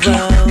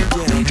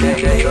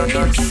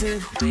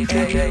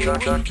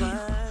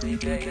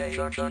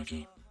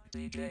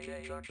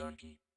Djjunky.